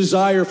his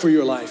desire for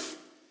your life.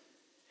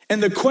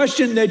 And the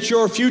question that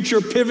your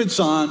future pivots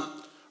on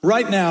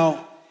right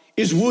now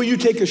is, will you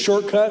take a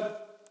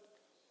shortcut,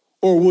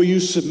 or will you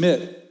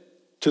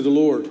submit to the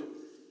Lord?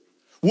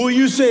 Will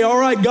you say, all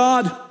right,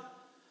 God,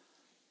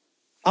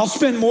 I'll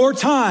spend more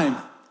time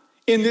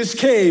in this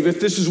cave if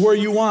this is where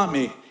you want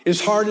me.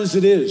 As hard as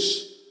it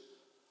is,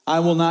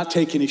 I will not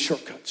take any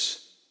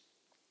shortcuts.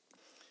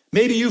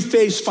 Maybe you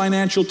face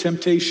financial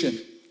temptation,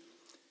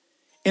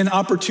 an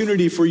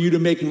opportunity for you to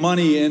make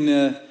money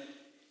in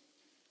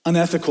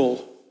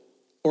unethical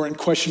or in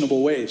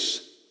questionable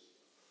ways.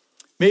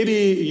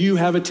 Maybe you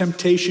have a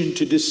temptation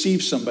to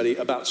deceive somebody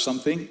about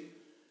something.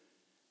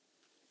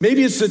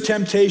 Maybe it's the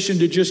temptation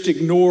to just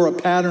ignore a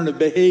pattern of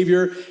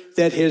behavior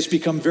that has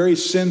become very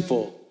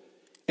sinful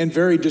and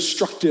very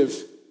destructive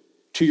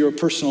to your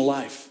personal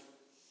life.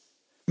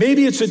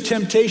 Maybe it's a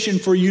temptation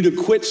for you to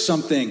quit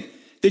something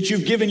that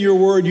you've given your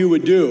word you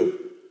would do.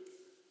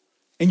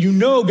 And you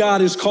know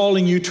God is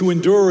calling you to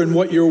endure in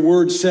what your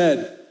word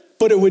said,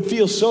 but it would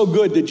feel so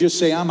good to just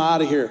say, I'm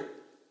out of here.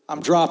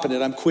 I'm dropping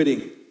it. I'm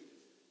quitting.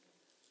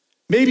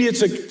 Maybe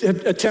it's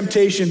a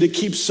temptation to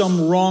keep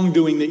some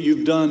wrongdoing that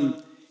you've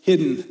done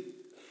hidden,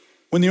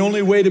 when the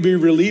only way to be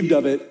relieved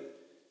of it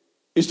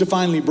is to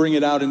finally bring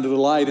it out into the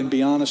light and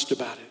be honest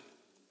about it.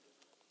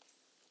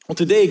 Well,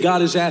 today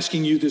God is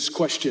asking you this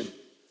question.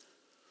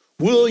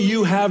 Will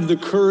you have the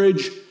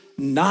courage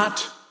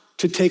not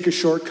to take a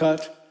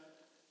shortcut,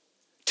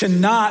 to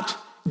not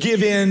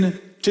give in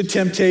to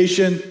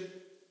temptation,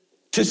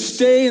 to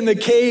stay in the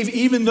cave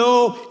even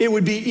though it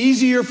would be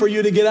easier for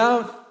you to get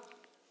out?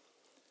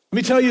 Let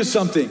me tell you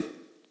something.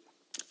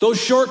 Those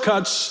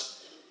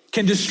shortcuts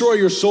can destroy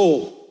your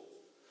soul.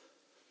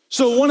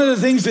 So one of the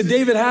things that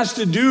David has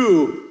to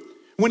do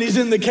when he's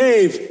in the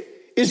cave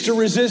is to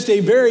resist a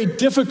very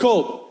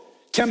difficult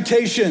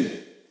temptation.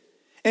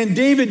 And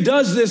David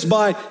does this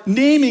by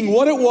naming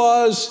what it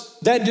was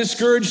that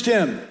discouraged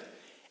him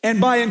and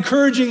by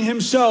encouraging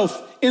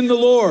himself in the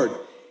Lord.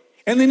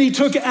 And then he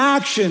took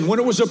action when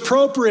it was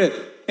appropriate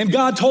and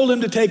God told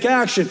him to take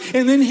action.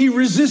 And then he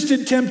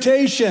resisted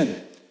temptation.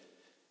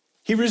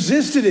 He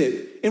resisted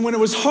it, and when it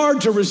was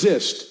hard to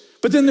resist.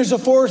 But then there's a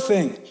fourth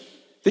thing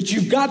that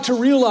you've got to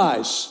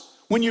realize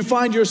when you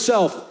find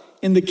yourself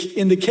in the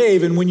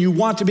cave and when you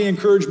want to be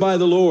encouraged by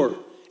the Lord.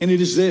 And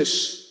it is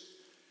this: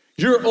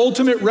 your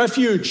ultimate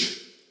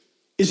refuge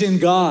is in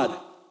God.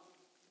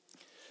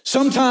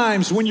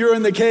 Sometimes when you're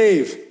in the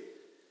cave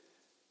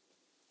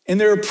and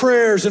there are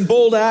prayers and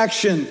bold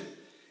action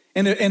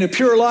and a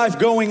pure life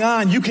going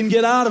on, you can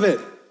get out of it.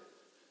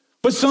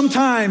 But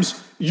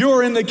sometimes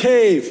you're in the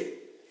cave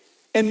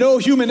and no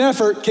human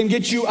effort can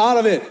get you out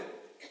of it.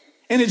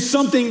 And it's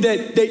something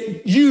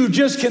that you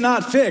just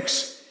cannot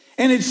fix.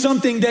 And it's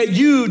something that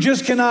you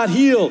just cannot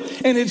heal.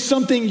 And it's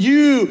something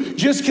you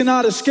just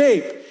cannot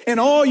escape. And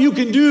all you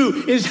can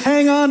do is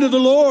hang on to the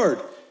Lord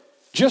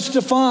just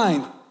to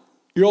find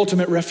your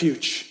ultimate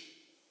refuge.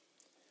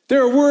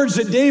 There are words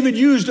that David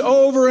used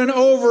over and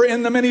over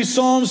in the many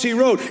Psalms he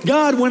wrote.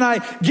 God, when I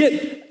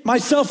get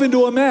myself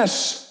into a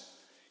mess,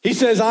 he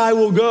says, I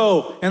will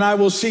go and I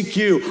will seek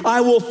you.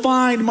 I will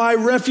find my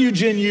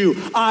refuge in you.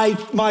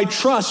 My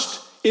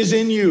trust is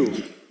in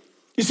you.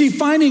 You see,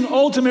 finding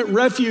ultimate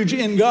refuge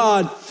in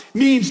God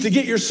means to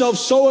get yourself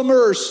so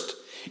immersed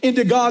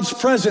into God's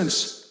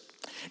presence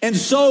and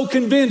so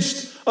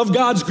convinced of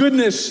God's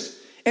goodness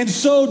and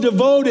so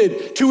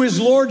devoted to his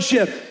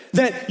lordship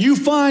that you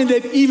find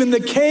that even the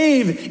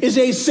cave is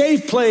a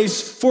safe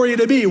place for you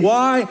to be.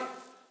 Why?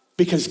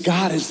 Because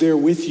God is there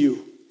with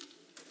you,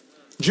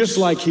 just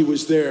like he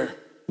was there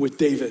with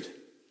David.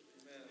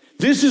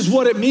 This is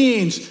what it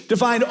means to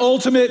find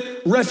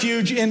ultimate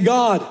refuge in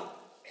God.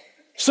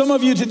 Some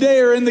of you today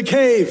are in the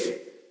cave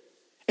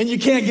and you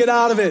can't get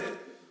out of it.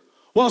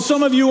 While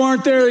some of you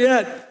aren't there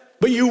yet,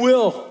 but you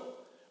will.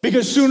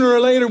 Because sooner or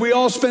later we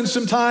all spend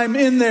some time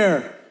in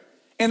there.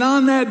 And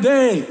on that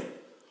day,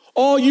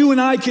 all you and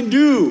I can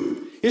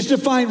do is to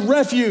find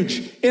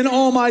refuge in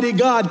Almighty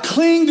God.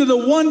 Cling to the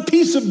one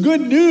piece of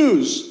good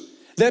news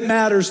that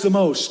matters the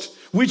most,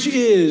 which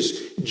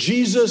is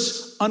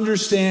Jesus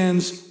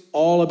understands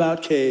all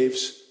about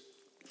caves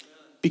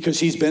because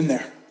he's been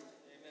there.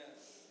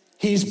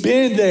 He's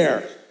been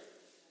there.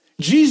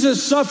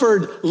 Jesus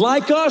suffered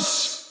like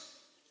us,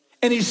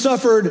 and he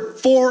suffered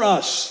for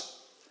us.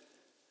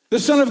 The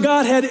Son of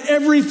God had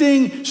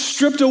everything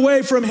stripped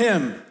away from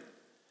him.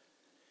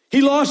 He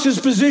lost his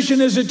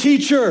position as a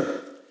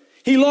teacher.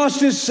 He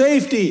lost his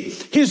safety.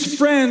 His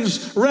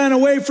friends ran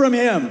away from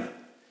him.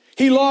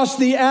 He lost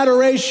the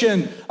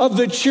adoration of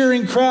the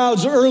cheering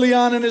crowds early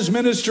on in his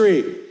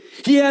ministry.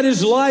 He had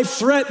his life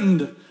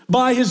threatened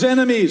by his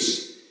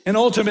enemies. And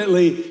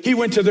ultimately, he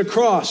went to the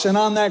cross. And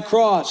on that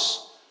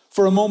cross,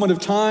 for a moment of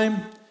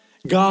time,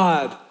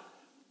 God,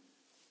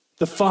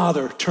 the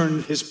Father,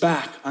 turned his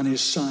back on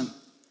his Son.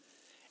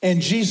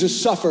 And Jesus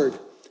suffered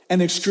an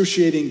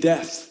excruciating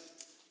death.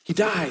 He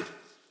died. And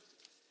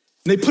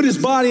they put his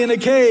body in a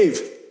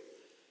cave.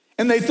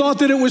 And they thought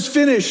that it was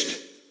finished.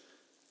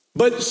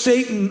 But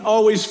Satan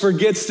always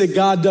forgets that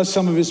God does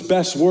some of his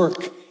best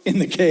work in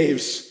the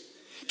caves.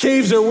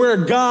 Caves are where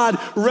God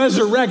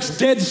resurrects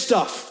dead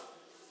stuff.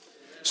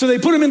 So they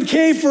put him in the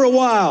cave for a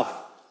while,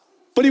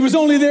 but he was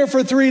only there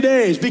for 3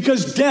 days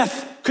because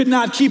death could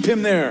not keep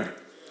him there.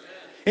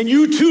 And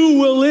you too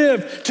will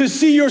live to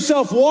see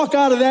yourself walk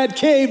out of that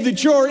cave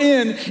that you're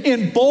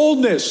in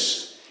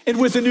boldness and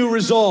with a new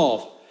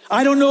resolve.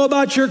 I don't know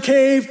about your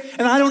cave,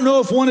 and I don't know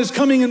if one is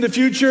coming in the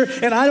future,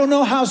 and I don't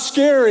know how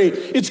scary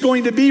it's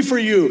going to be for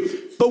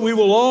you, but we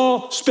will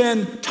all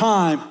spend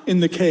time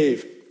in the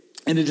cave.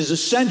 And it is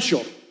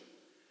essential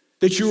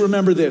that you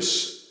remember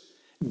this.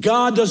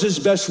 God does his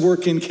best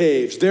work in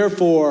caves.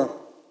 Therefore,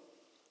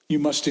 you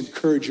must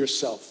encourage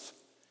yourself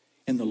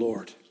in the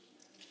Lord.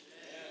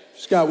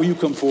 Scott, will you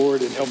come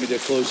forward and help me to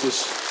close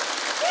this?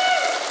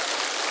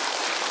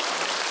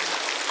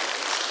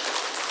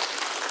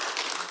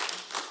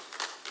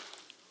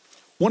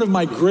 One of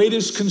my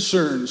greatest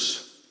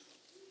concerns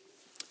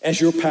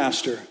as your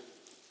pastor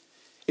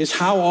is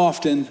how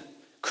often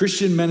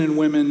Christian men and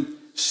women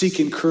seek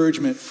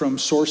encouragement from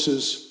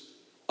sources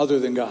other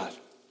than God.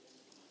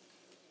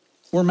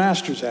 We're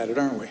masters at it,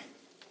 aren't we?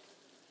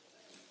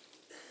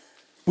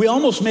 We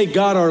almost make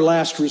God our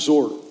last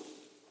resort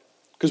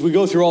because we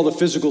go through all the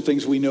physical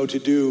things we know to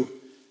do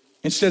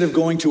instead of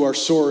going to our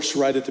source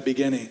right at the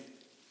beginning.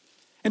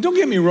 And don't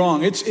get me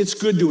wrong, it's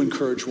good to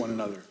encourage one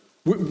another.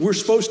 We're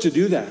supposed to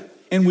do that,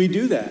 and we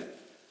do that.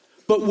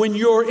 But when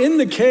you're in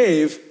the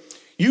cave,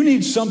 you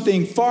need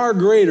something far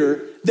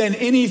greater than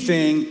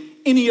anything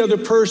any other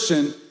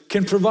person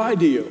can provide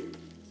to you.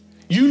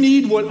 You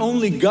need what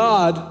only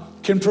God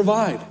can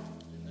provide.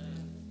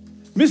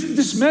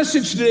 This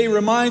message today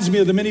reminds me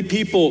of the many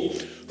people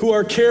who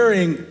are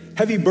carrying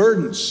heavy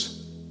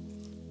burdens.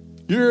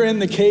 You're in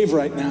the cave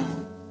right now.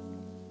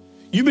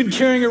 You've been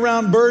carrying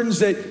around burdens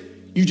that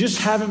you just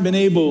haven't been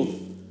able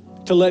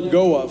to let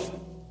go of.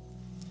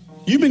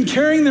 You've been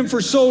carrying them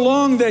for so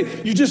long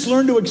that you just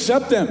learned to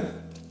accept them.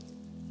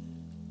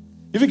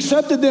 You've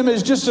accepted them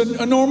as just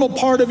a normal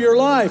part of your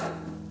life.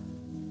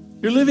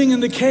 You're living in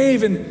the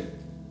cave, and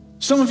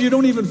some of you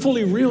don't even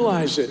fully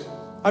realize it.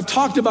 I've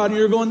talked about it, and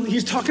you're going,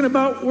 he's talking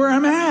about where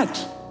I'm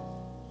at.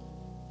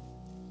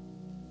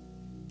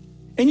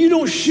 And you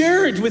don't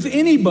share it with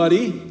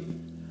anybody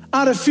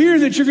out of fear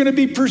that you're going to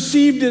be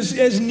perceived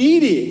as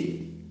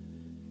needy.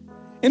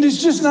 And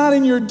it's just not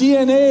in your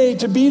DNA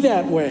to be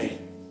that way.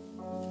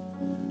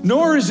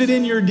 Nor is it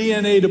in your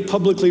DNA to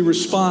publicly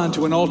respond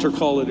to an altar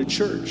call at a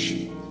church.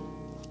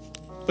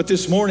 But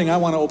this morning, I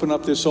want to open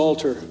up this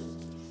altar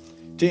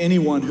to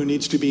anyone who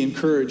needs to be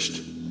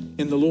encouraged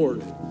in the Lord.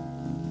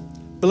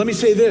 But let me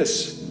say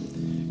this.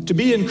 To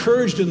be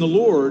encouraged in the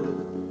Lord,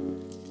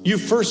 you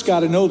first got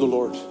to know the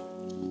Lord.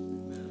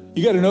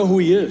 You got to know who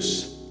he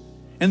is.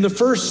 And the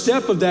first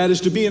step of that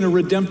is to be in a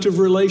redemptive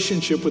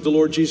relationship with the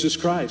Lord Jesus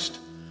Christ.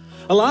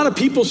 A lot of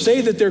people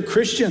say that they're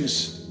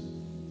Christians,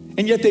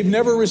 and yet they've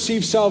never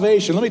received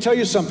salvation. Let me tell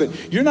you something.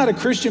 You're not a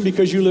Christian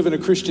because you live in a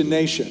Christian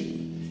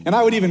nation. And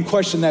I would even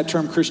question that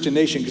term Christian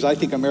nation, because I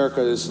think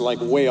America is like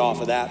way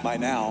off of that by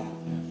now.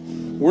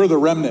 We're the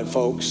remnant,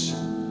 folks.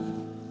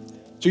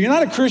 So you're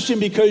not a Christian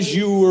because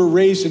you were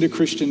raised in a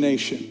Christian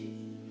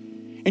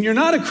nation. And you're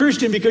not a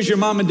Christian because your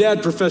mom and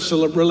dad profess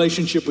a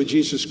relationship with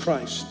Jesus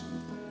Christ.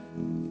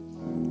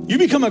 You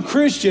become a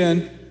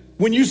Christian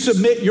when you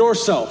submit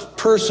yourself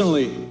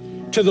personally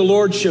to the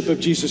lordship of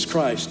Jesus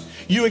Christ.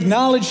 You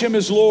acknowledge him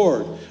as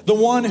Lord, the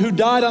one who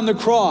died on the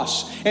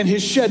cross, and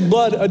his shed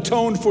blood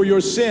atoned for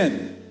your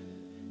sin.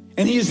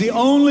 And he is the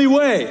only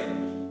way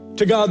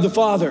to God the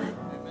Father.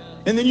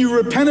 And then you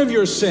repent of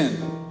your sin.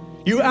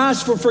 You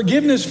ask for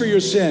forgiveness for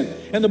your sin.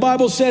 And the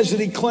Bible says that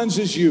he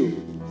cleanses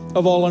you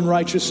of all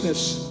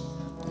unrighteousness.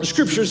 The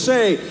scriptures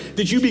say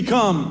that you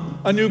become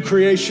a new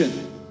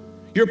creation.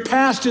 Your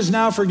past is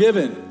now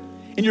forgiven,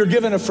 and you're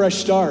given a fresh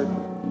start.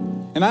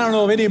 And I don't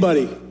know of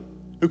anybody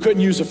who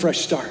couldn't use a fresh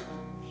start,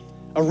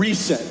 a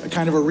reset, a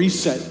kind of a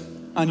reset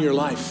on your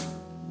life.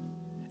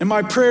 And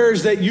my prayer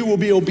is that you will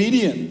be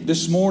obedient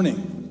this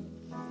morning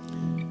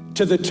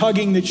to the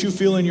tugging that you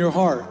feel in your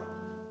heart,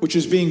 which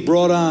is being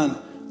brought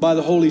on by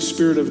the Holy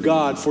Spirit of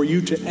God for you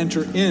to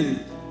enter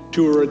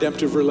into a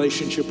redemptive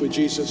relationship with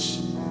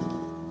Jesus.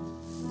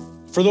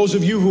 For those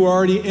of you who are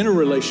already in a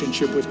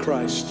relationship with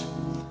Christ,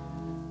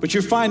 but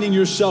you're finding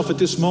yourself at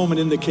this moment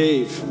in the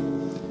cave,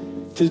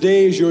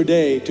 today is your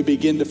day to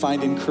begin to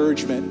find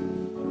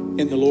encouragement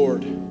in the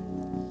Lord.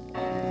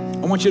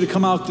 I want you to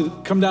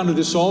come down to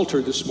this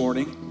altar this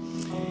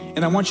morning,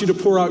 and I want you to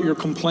pour out your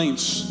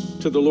complaints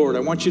to the Lord. I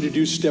want you to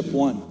do step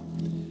one.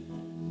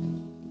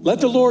 Let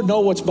the Lord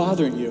know what's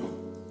bothering you.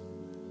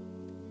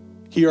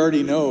 He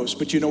already knows,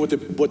 but you know what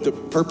the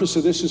purpose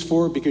of this is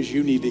for? Because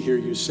you need to hear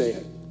you say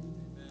it.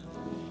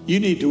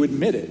 You need to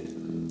admit it.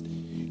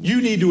 You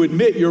need to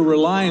admit your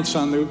reliance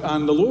on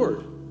the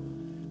Lord.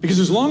 Because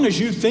as long as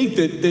you think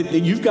that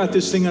you've got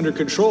this thing under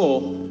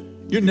control,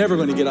 you're never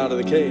going to get out of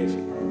the cave.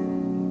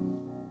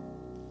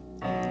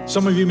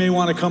 Some of you may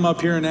want to come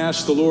up here and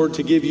ask the Lord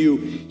to give you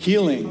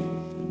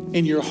healing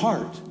in your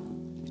heart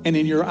and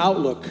in your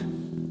outlook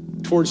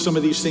towards some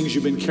of these things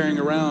you've been carrying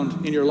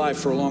around in your life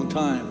for a long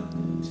time.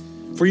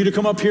 For you to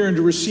come up here and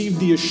to receive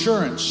the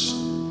assurance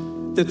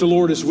that the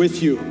Lord is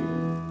with you,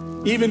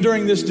 even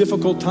during this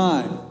difficult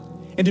time,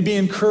 and to be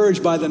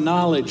encouraged by the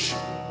knowledge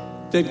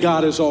that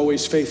God is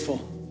always faithful.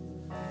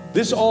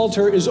 This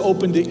altar is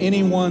open to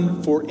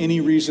anyone for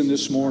any reason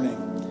this morning.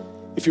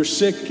 If you're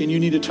sick and you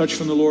need a touch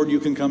from the Lord, you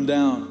can come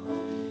down.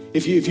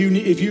 If you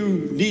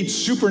need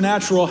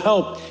supernatural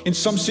help in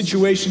some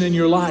situation in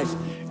your life,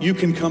 you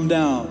can come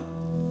down.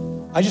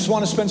 I just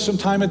want to spend some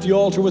time at the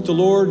altar with the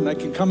Lord, and I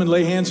can come and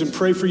lay hands and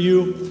pray for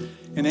you,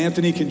 and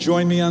Anthony can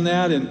join me on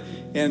that. And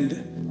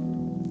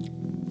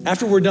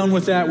after we're done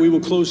with that, we will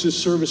close this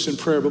service in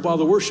prayer. But while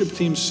the worship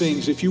team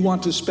sings, if you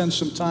want to spend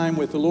some time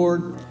with the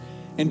Lord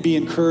and be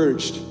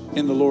encouraged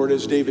in the Lord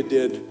as David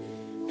did,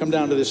 come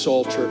down to this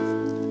altar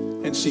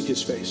and seek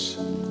his face.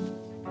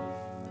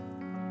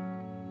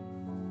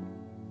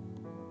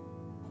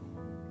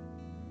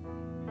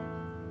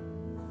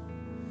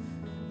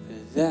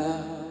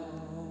 Thou,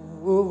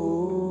 O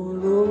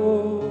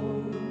Lord,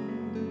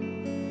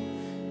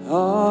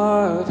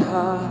 art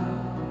high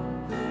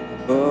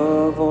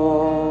above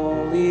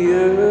all the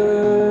earth.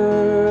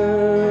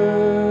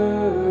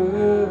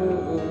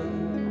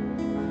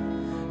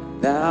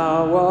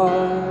 Thou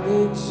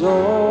art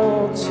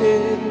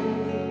exalted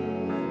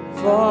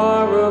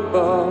far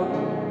above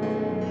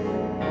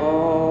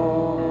all.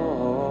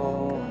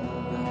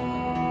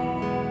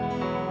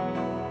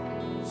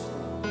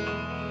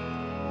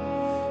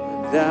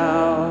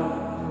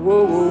 Thou, O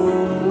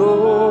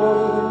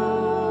Lord,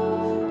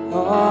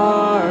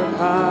 art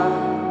high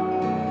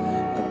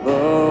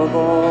above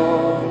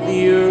all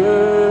the earth.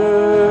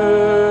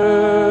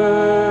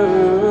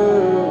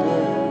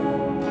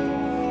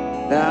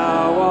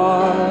 Thou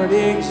art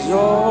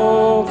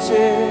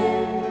exalted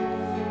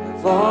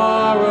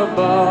far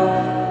above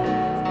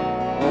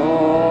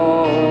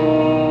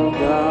all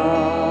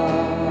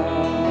gods,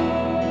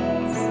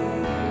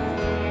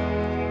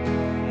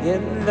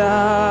 and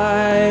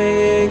I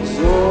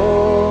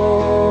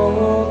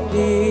exalt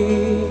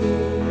thee.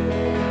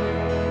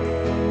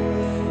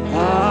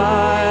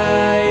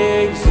 I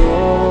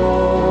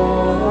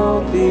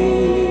exalt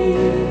thee.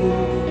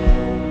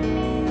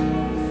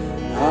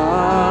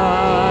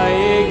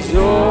 I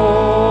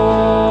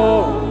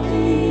exalt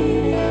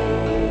thee.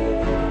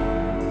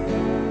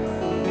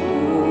 O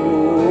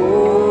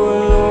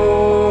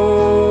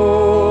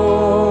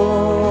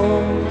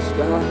Lord,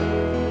 God,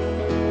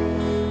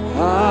 I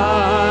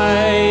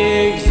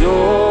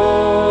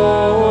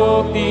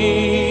exalt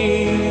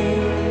thee.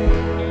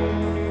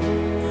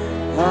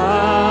 I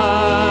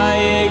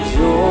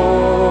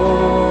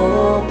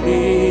exalt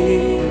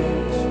thee.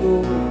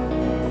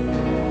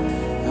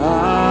 I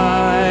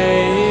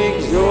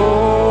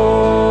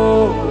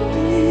exalt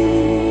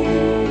thee.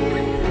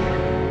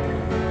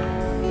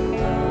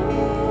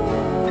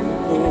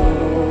 Lord,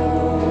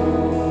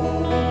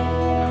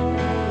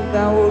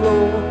 thou, O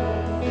Lord,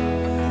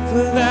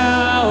 for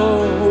thou, O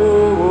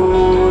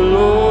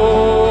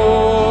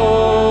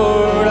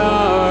Lord,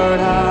 art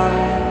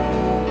high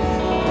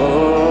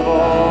above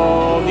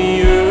all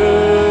the earth.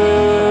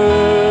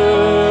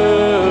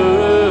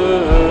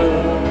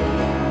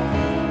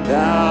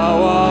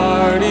 Thou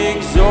art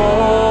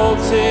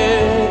exalted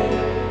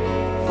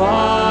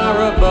far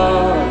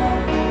above.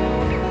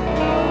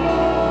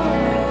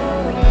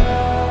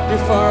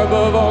 You're far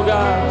above all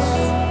gods.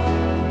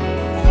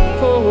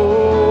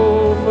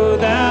 Oh, for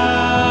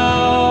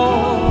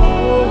thou,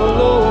 O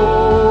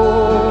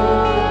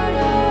Lord,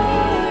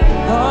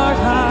 art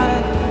high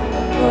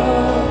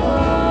above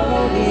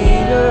all the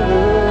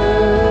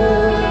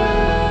earth.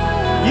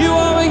 You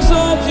are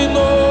exalted,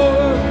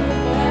 Lord.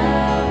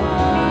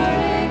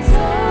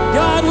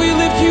 God, we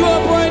lift you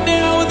up right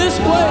now in this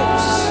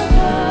place.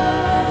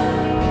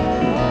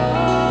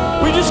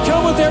 We just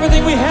come with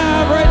everything we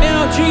have right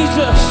now,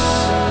 Jesus.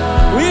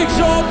 We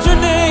exalt your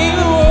name,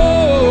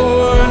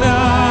 Lord.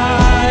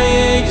 I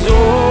exalt.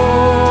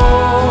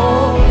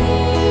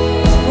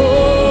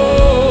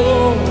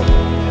 Oh,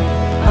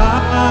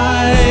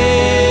 I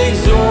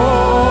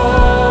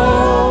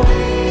exalt.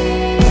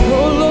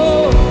 Oh,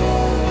 Lord.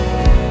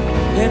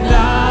 And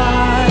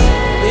I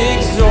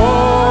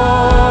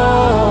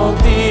exalt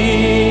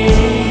thee,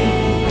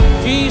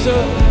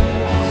 Jesus.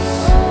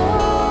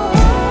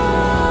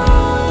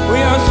 We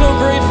are so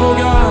grateful,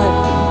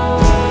 God.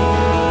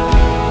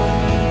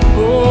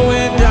 Oh,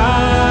 and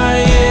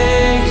I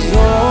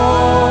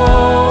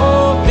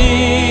exalt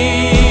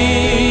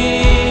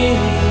thee.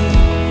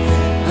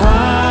 I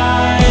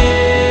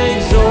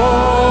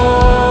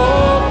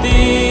exalt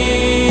thee.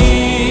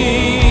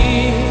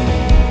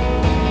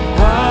 I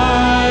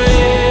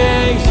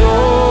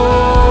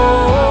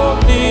exalt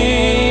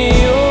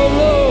thee, O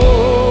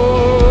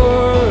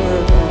Lord.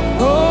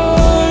 Oh,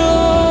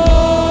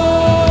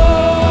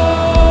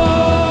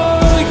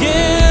 Lord,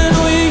 again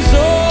we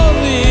exalt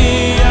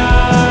thee. I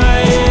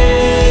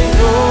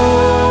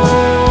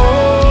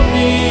exalt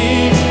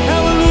thee.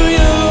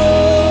 Hallelujah,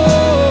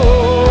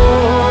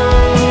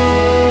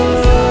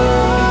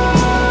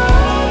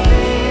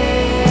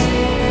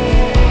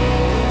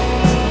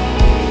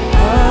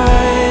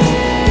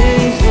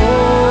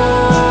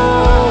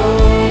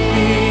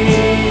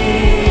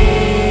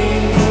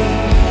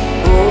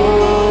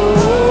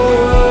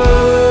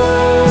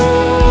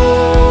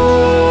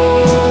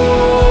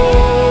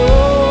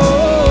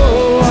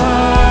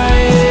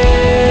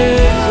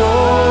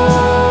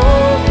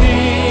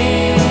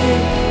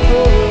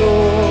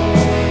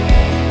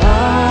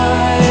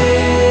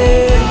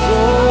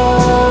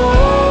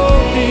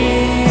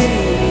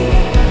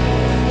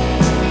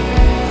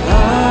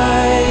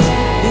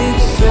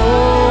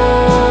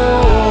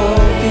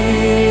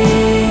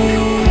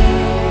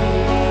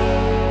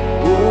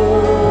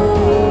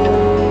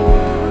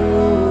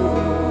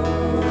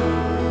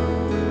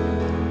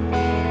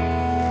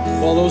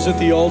 While those at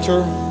the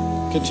altar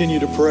continue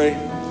to pray,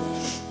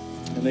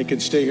 and they can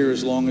stay here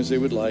as long as they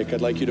would like,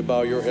 I'd like you to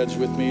bow your heads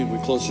with me and we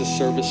close this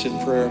service in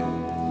prayer.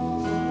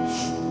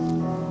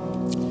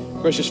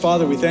 Precious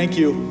Father, we thank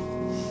you,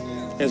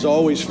 as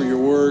always, for your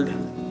word.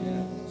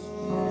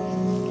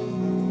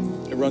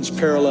 It runs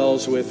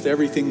parallels with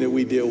everything that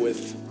we deal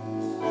with.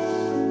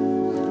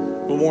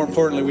 But more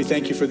importantly, we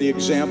thank you for the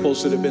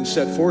examples that have been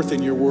set forth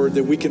in your word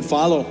that we can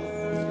follow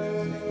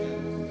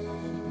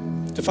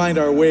to find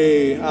our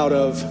way out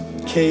of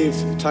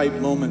cave-type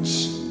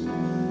moments.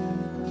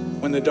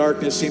 When the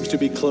darkness seems to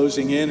be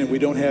closing in and we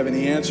don't have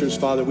any answers,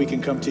 Father, we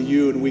can come to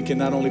you and we can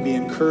not only be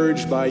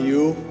encouraged by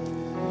you,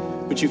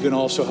 but you can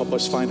also help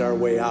us find our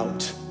way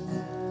out.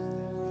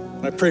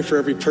 And I pray for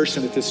every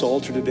person at this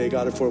altar today,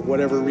 God, if for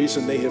whatever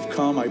reason they have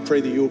come, I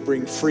pray that you will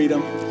bring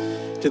freedom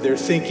to their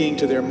thinking,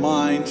 to their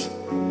minds,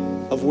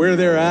 of where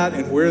they're at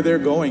and where they're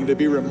going, to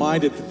be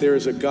reminded that there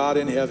is a God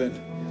in heaven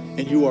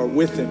and you are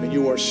with them and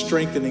you are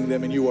strengthening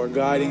them and you are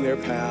guiding their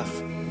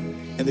path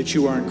and that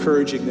you are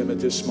encouraging them at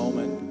this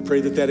moment.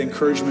 Pray that that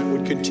encouragement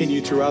would continue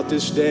throughout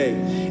this day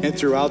and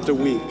throughout the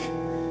week.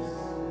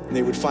 And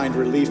they would find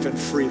relief and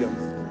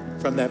freedom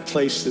from that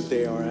place that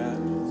they are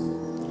at.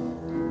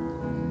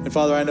 And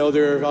Father, I know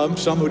there are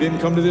some who didn't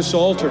come to this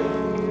altar,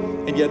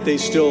 and yet they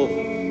still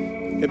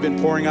have been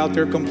pouring out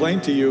their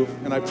complaint to you.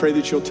 And I pray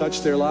that you'll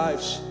touch their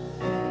lives.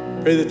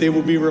 Pray that they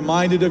will be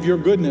reminded of your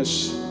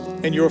goodness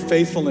and your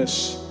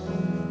faithfulness,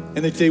 and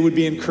that they would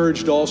be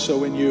encouraged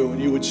also in you,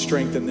 and you would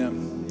strengthen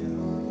them.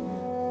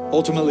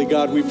 Ultimately,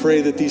 God, we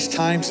pray that these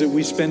times that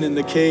we spend in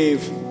the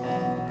cave,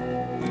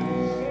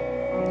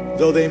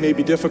 though they may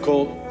be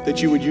difficult,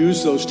 that you would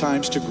use those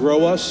times to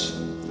grow us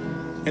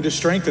and to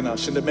strengthen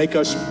us and to make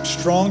us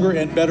stronger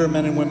and better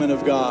men and women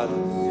of God.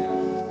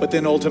 But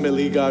then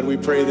ultimately, God, we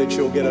pray that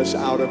you'll get us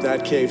out of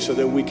that cave so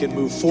that we can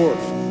move forth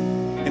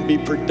and be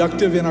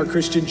productive in our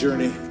Christian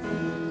journey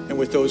and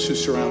with those who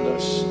surround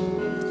us.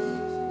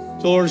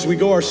 So Lord, as we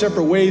go our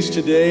separate ways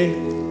today,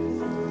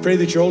 pray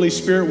that your Holy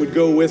Spirit would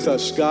go with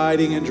us,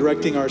 guiding and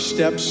directing our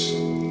steps,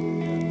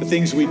 the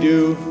things we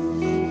do,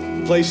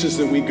 the places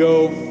that we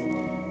go,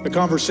 the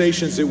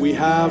conversations that we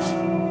have.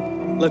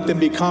 Let them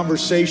be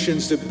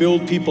conversations that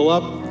build people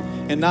up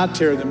and not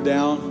tear them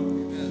down.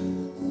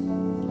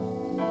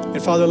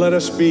 And Father, let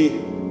us be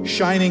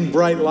shining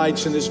bright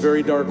lights in this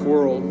very dark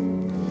world,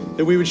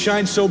 that we would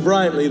shine so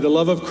brightly the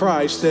love of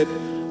Christ that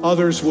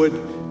others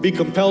would be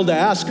compelled to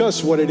ask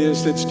us what it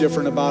is that's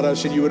different about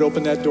us, and you would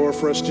open that door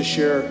for us to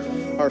share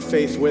our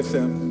faith with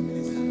them.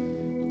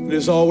 And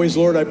as always,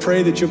 Lord, I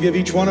pray that you'll give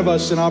each one of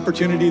us an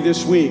opportunity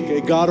this week, a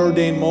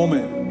God-ordained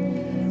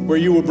moment, where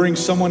you will bring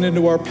someone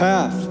into our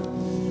path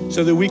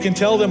so that we can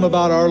tell them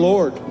about our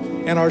Lord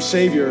and our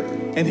Savior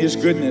and his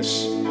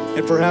goodness,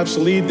 and perhaps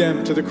lead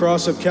them to the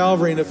cross of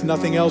Calvary, and if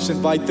nothing else,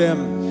 invite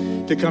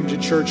them to come to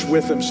church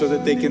with them so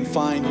that they can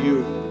find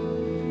you.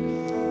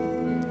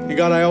 And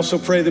God, I also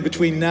pray that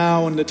between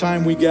now and the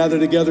time we gather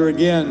together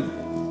again,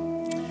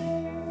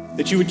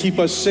 that you would keep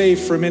us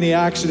safe from any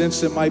accidents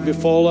that might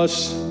befall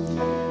us.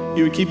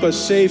 You would keep us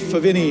safe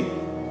of any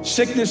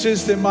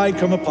sicknesses that might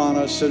come upon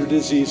us or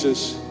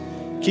diseases.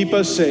 Keep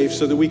us safe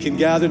so that we can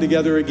gather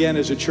together again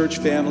as a church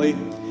family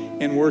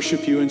and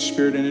worship you in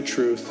spirit and in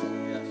truth.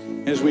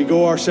 As we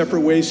go our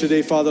separate ways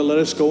today, Father, let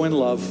us go in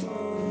love,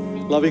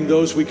 loving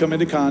those we come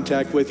into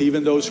contact with,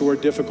 even those who are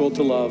difficult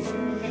to love.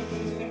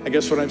 I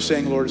guess what I'm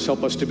saying, Lord, is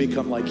help us to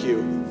become like you.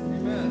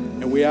 Amen.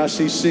 And we ask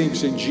these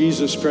things in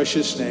Jesus'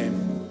 precious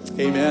name.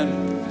 Amen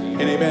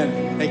and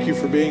amen. Thank you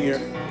for being here.